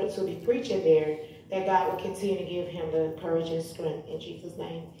is scheduled to be preaching there, that God will continue to give him the courage and strength in Jesus'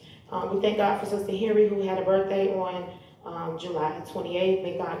 name. We thank God for Sister Henry, who had a birthday on July 28th.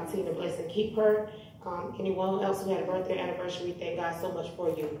 May God continue to bless and keep her. Anyone else who had a birthday anniversary, we thank God so much for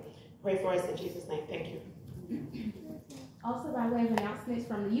you. Pray for us in Jesus' name. Thank you. Also, by way of announcements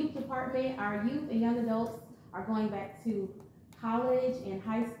from the youth department, our youth and young adults are going back to college and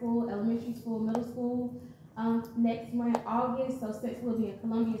high school, elementary school, middle school next month, August. So since we'll be in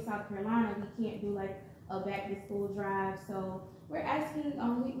Columbia, South Carolina, we can't do like a back to school drive. So we're asking,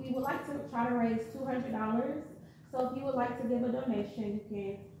 we would like to try to raise $200. So if you would like to give a donation,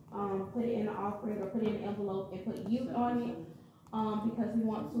 you can put it in the offering or put it in an envelope and put youth on it. Because we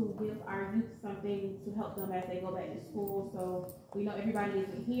want to give our youth something to help them as they go back to school. So we know everybody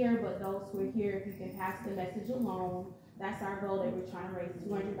isn't here, but those who are here, if you can pass the message along, that's our goal, that we're trying to raise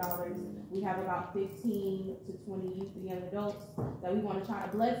 $200. We have about 15 to 20 youth and young adults that we want to try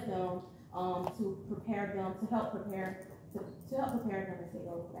to bless them to prepare them, to help prepare them as they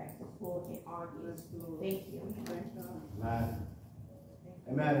go back to school in August. Thank you. Amen.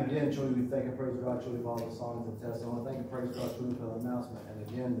 Amen. Again, truly we thank and praise God truly for all the songs and testimony. Thank and praise God truly for the announcement. And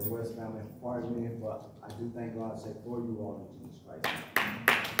again, the West family, pardon me, but I do thank God say for you all in Jesus Christ.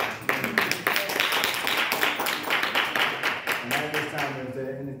 And at this time, is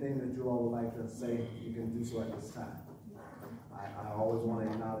there anything that you all would like to say, you can do so at this time. I always want to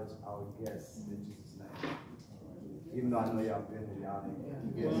acknowledge our guests in Jesus' name. Even though I know y'all been here, y'all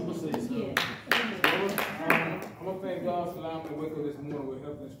ain't guests. I'm going to say something. I'm going to thank God for allowing me to wake up this morning with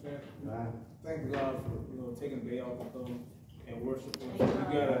health and strength. Thank God for taking the day off to come and worship Him. We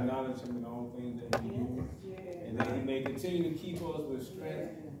got to acknowledge Him in all things that He does. And that He may continue to keep us with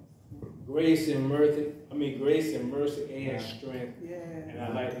strength grace and mercy. Grace and mercy and strength. Yeah. And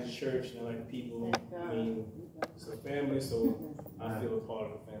I like the church and I like the people. It's a family, so I feel a part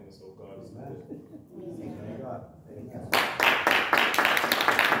of the family. So God is good. Thank God.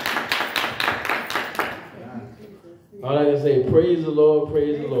 All I can say, praise the Lord,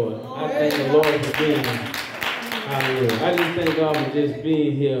 praise the Lord. I thank the Lord for being here. Hallelujah. I just thank God for just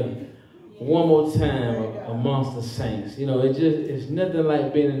being here one more time amongst the saints. You know, it's nothing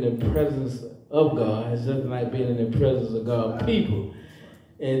like being in the presence of God. It's nothing like being in the presence of God's people.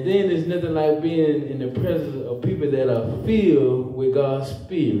 And then there's nothing like being in the presence of people that are filled with God's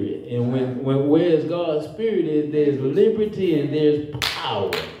Spirit. And when where's God's Spirit is, there's liberty and there's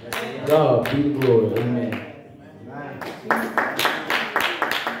power. God be the glory. Amen.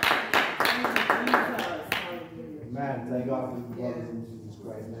 Amen. Thank God for you brothers in Jesus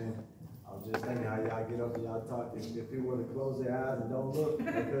Christ, man. I was just thinking how y'all get up and y'all talk. If people were to close their eyes and don't look, they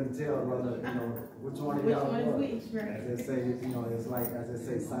couldn't tell whether, which one of y'all was. As they say, it's like, as they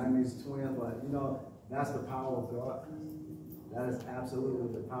say, Siamese twins, but, that's the power of God. That is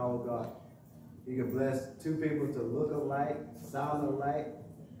absolutely the power of God. He can bless two people to look alike, sound alike,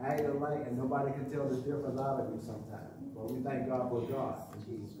 act alike, and nobody can tell the difference out of you sometimes. But we thank God for God in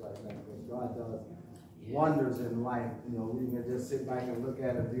Jesus Christ, because God does wonders in life. We can just sit back and look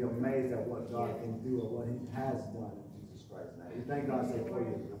at it and be amazed at what God can do or what He has done in Jesus Christ's name. We thank God for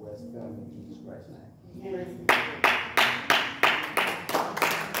you, the West family in Jesus Christ's name.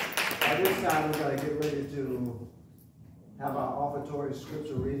 At this time, we're going to get ready to have our offertory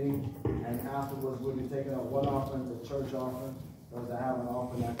scripture reading, and afterwards we'll be taking up one offering, the church offering. Those that have an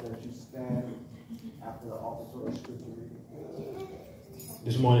offering after that, you stand after the offertory scripture reading.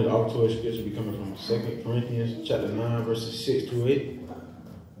 This morning, the offertory scripture will be coming from 2 Corinthians chapter 9, verses 6 through 8.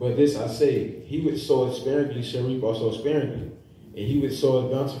 But this I say, he which soweth sparingly shall reap also sparingly, and he which soweth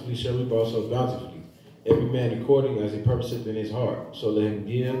bountifully shall reap also bountifully. Every man according as he purposeth in his heart, so let him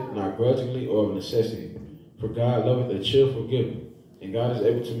give, not grudgingly or of necessity. For God loveth a cheerful giver, and God is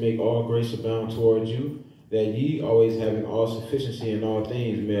able to make all grace abound towards you, that ye, always having all sufficiency in all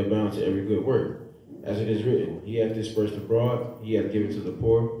things, may abound to every good work. As it is written, he hath dispersed abroad, he hath given to the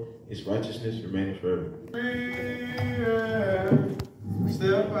poor, his righteousness remaineth forever.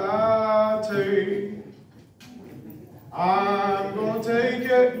 Step I take, I'm gonna take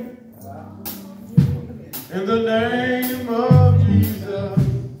it in the name of Jesus.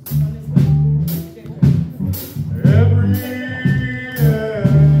 Every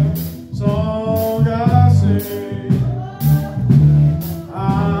song I sing,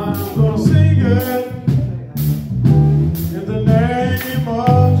 I'm gonna sing it in the name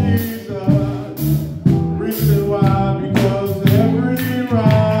of Jesus. Reason why, because every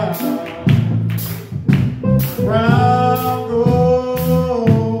round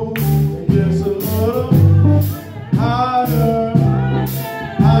goes, it gets a little higher,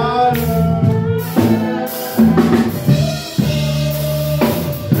 higher.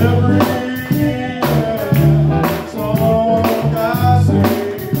 Every song I sing,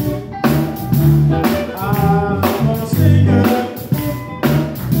 I'm gonna sing it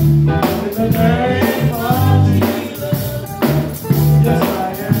in the name of Jesus. Yes,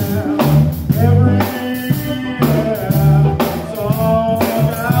 I am. Every song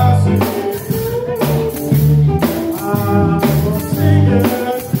I sing, I'm gonna sing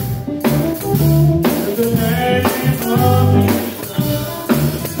it in the name of Jesus.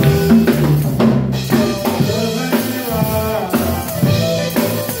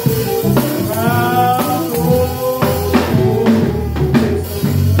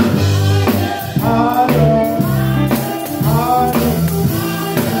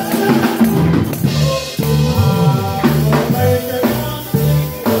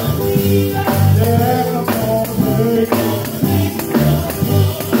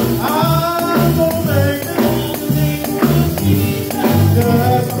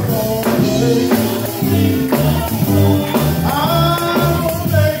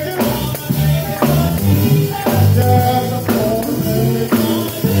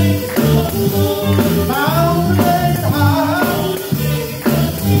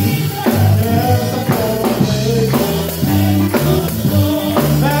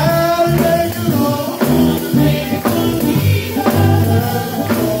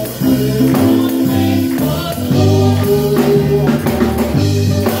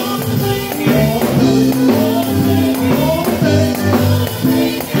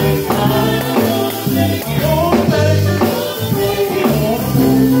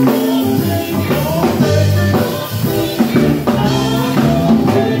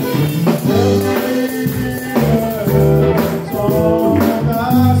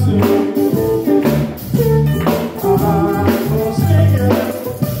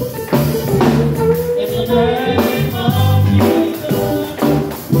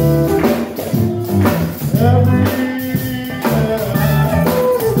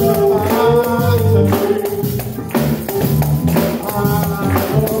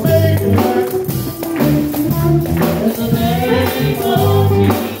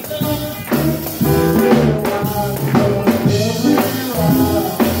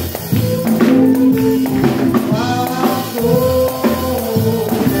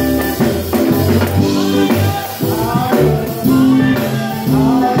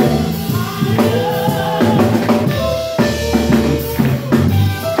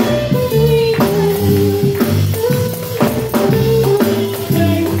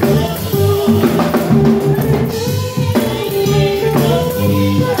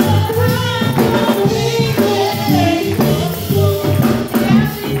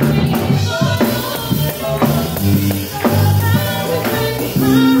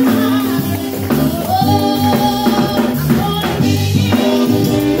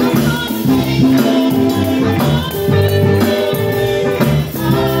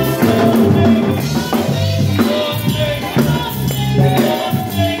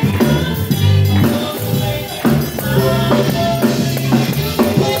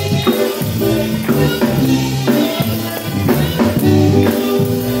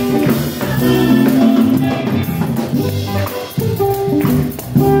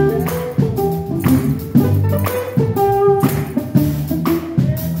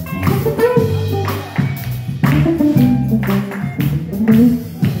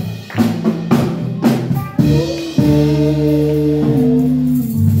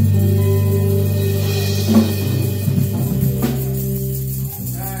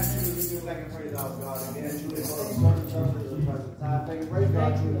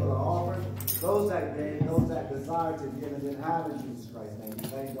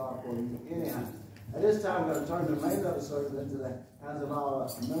 God for you anyhow. At this time, we're going to turn the remainder of the service into the hands of our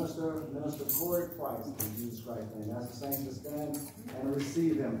Minister Corey Price, in Jesus Christ's name. That's the saints to stand and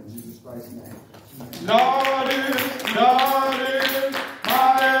receive him in Jesus Christ's name. God is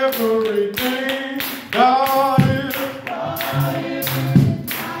my everything. God is my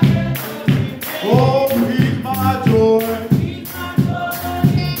everything. Oh, he's my joy.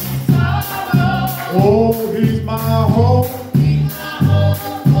 Oh, he's my hope.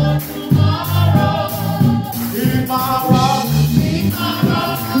 He's my rock.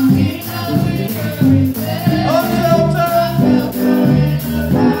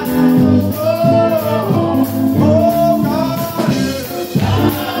 Oh, God is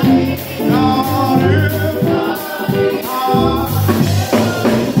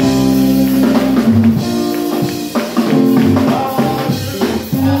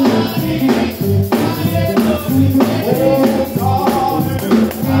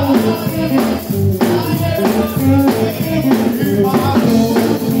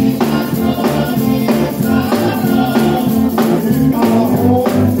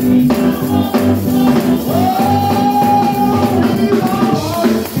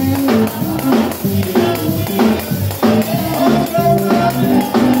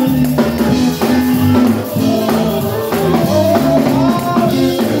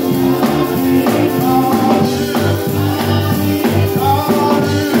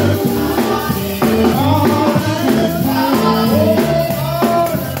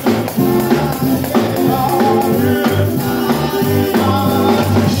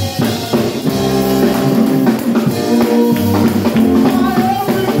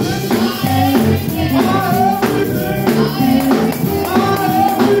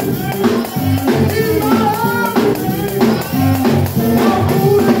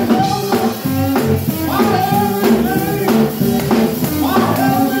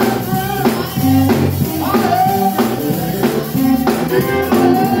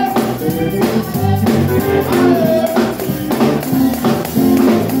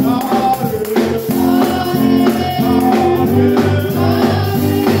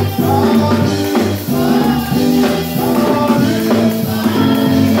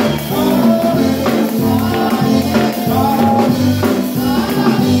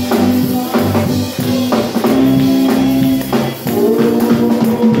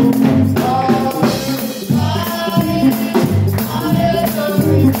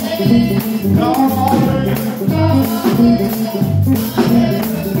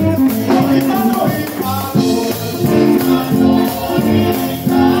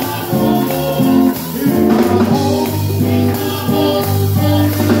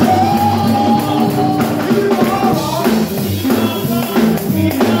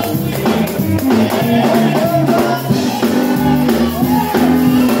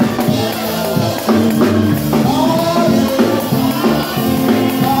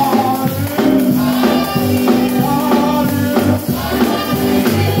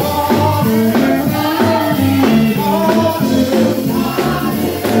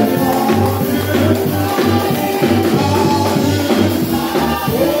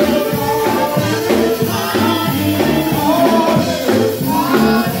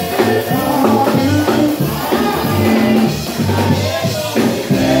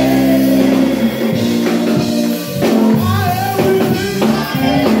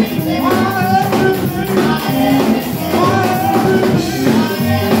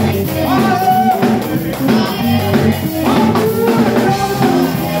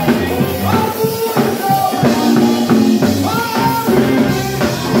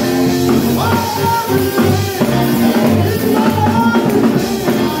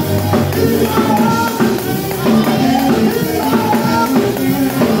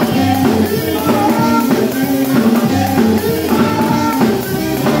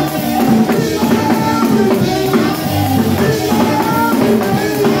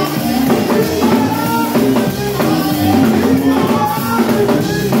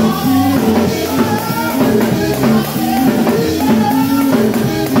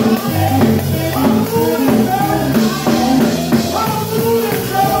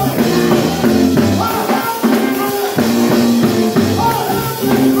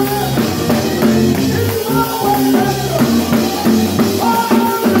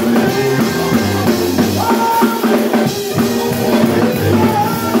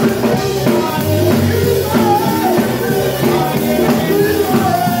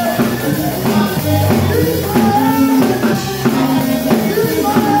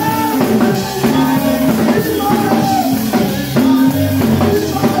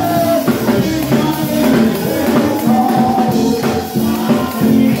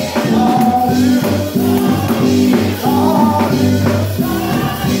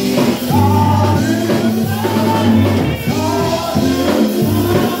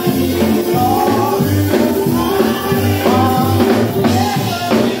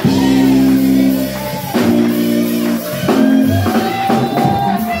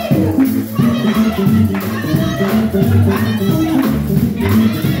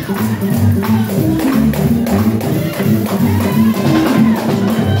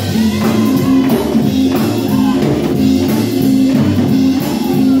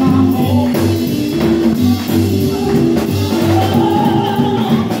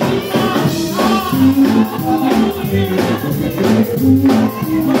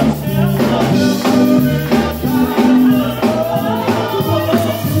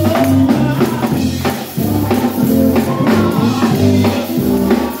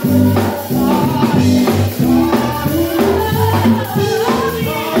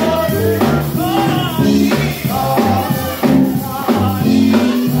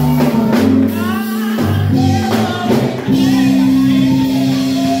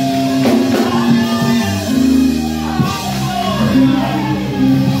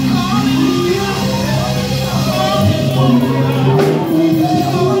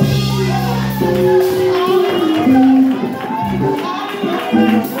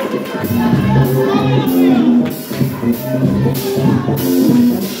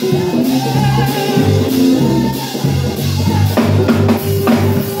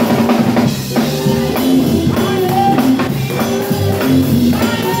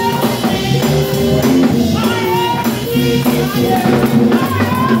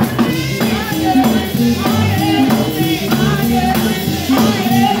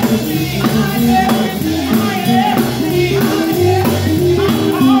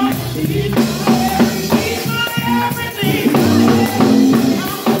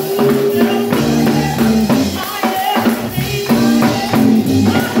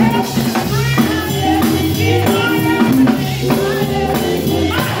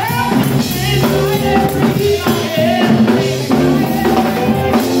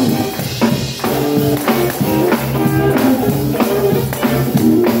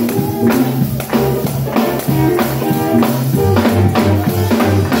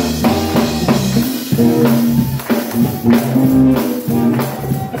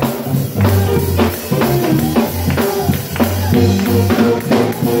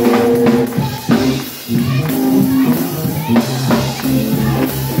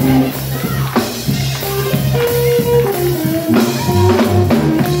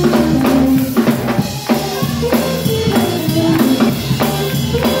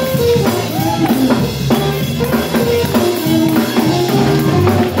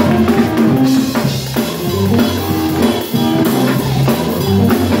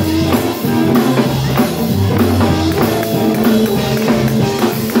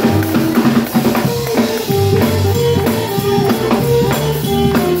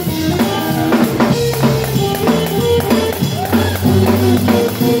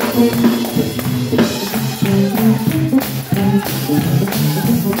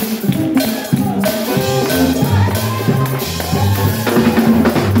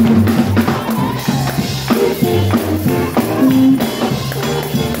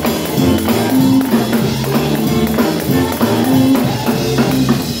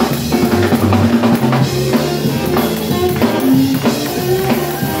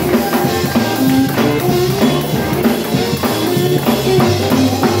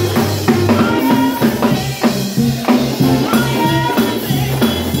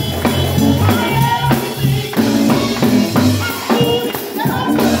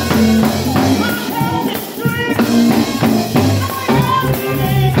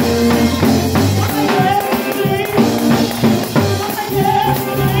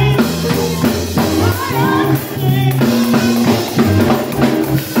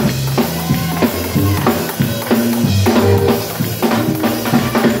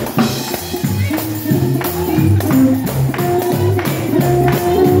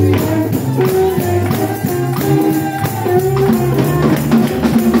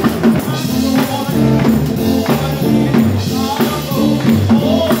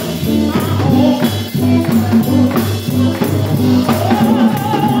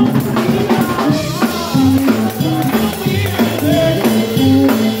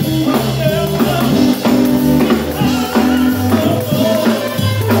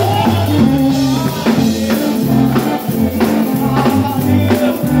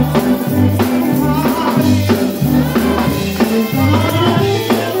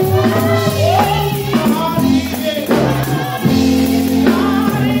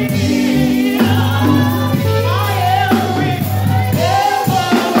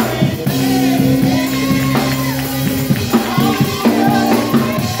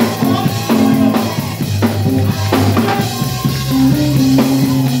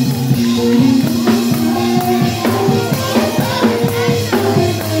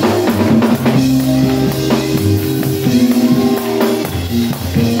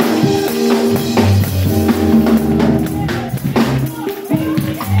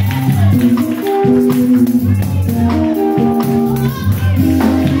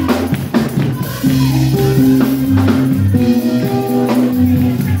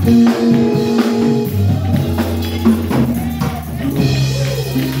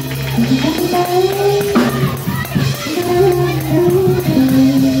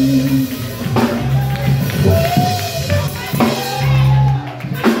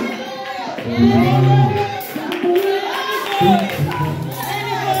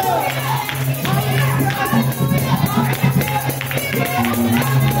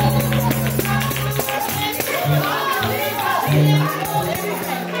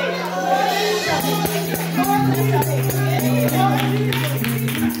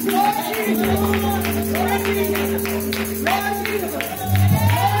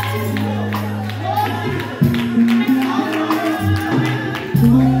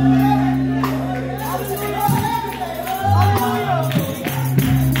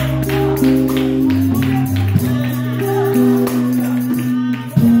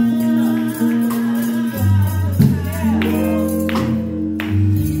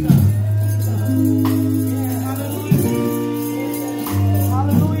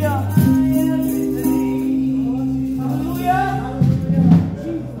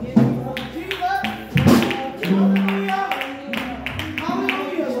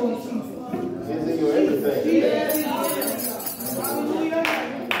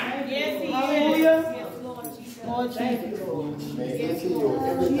of Jesus, Lord. May He continue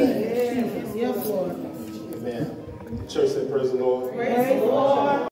everything. Yes, Lord. Amen. Church say praise the Lord. Praise the Lord.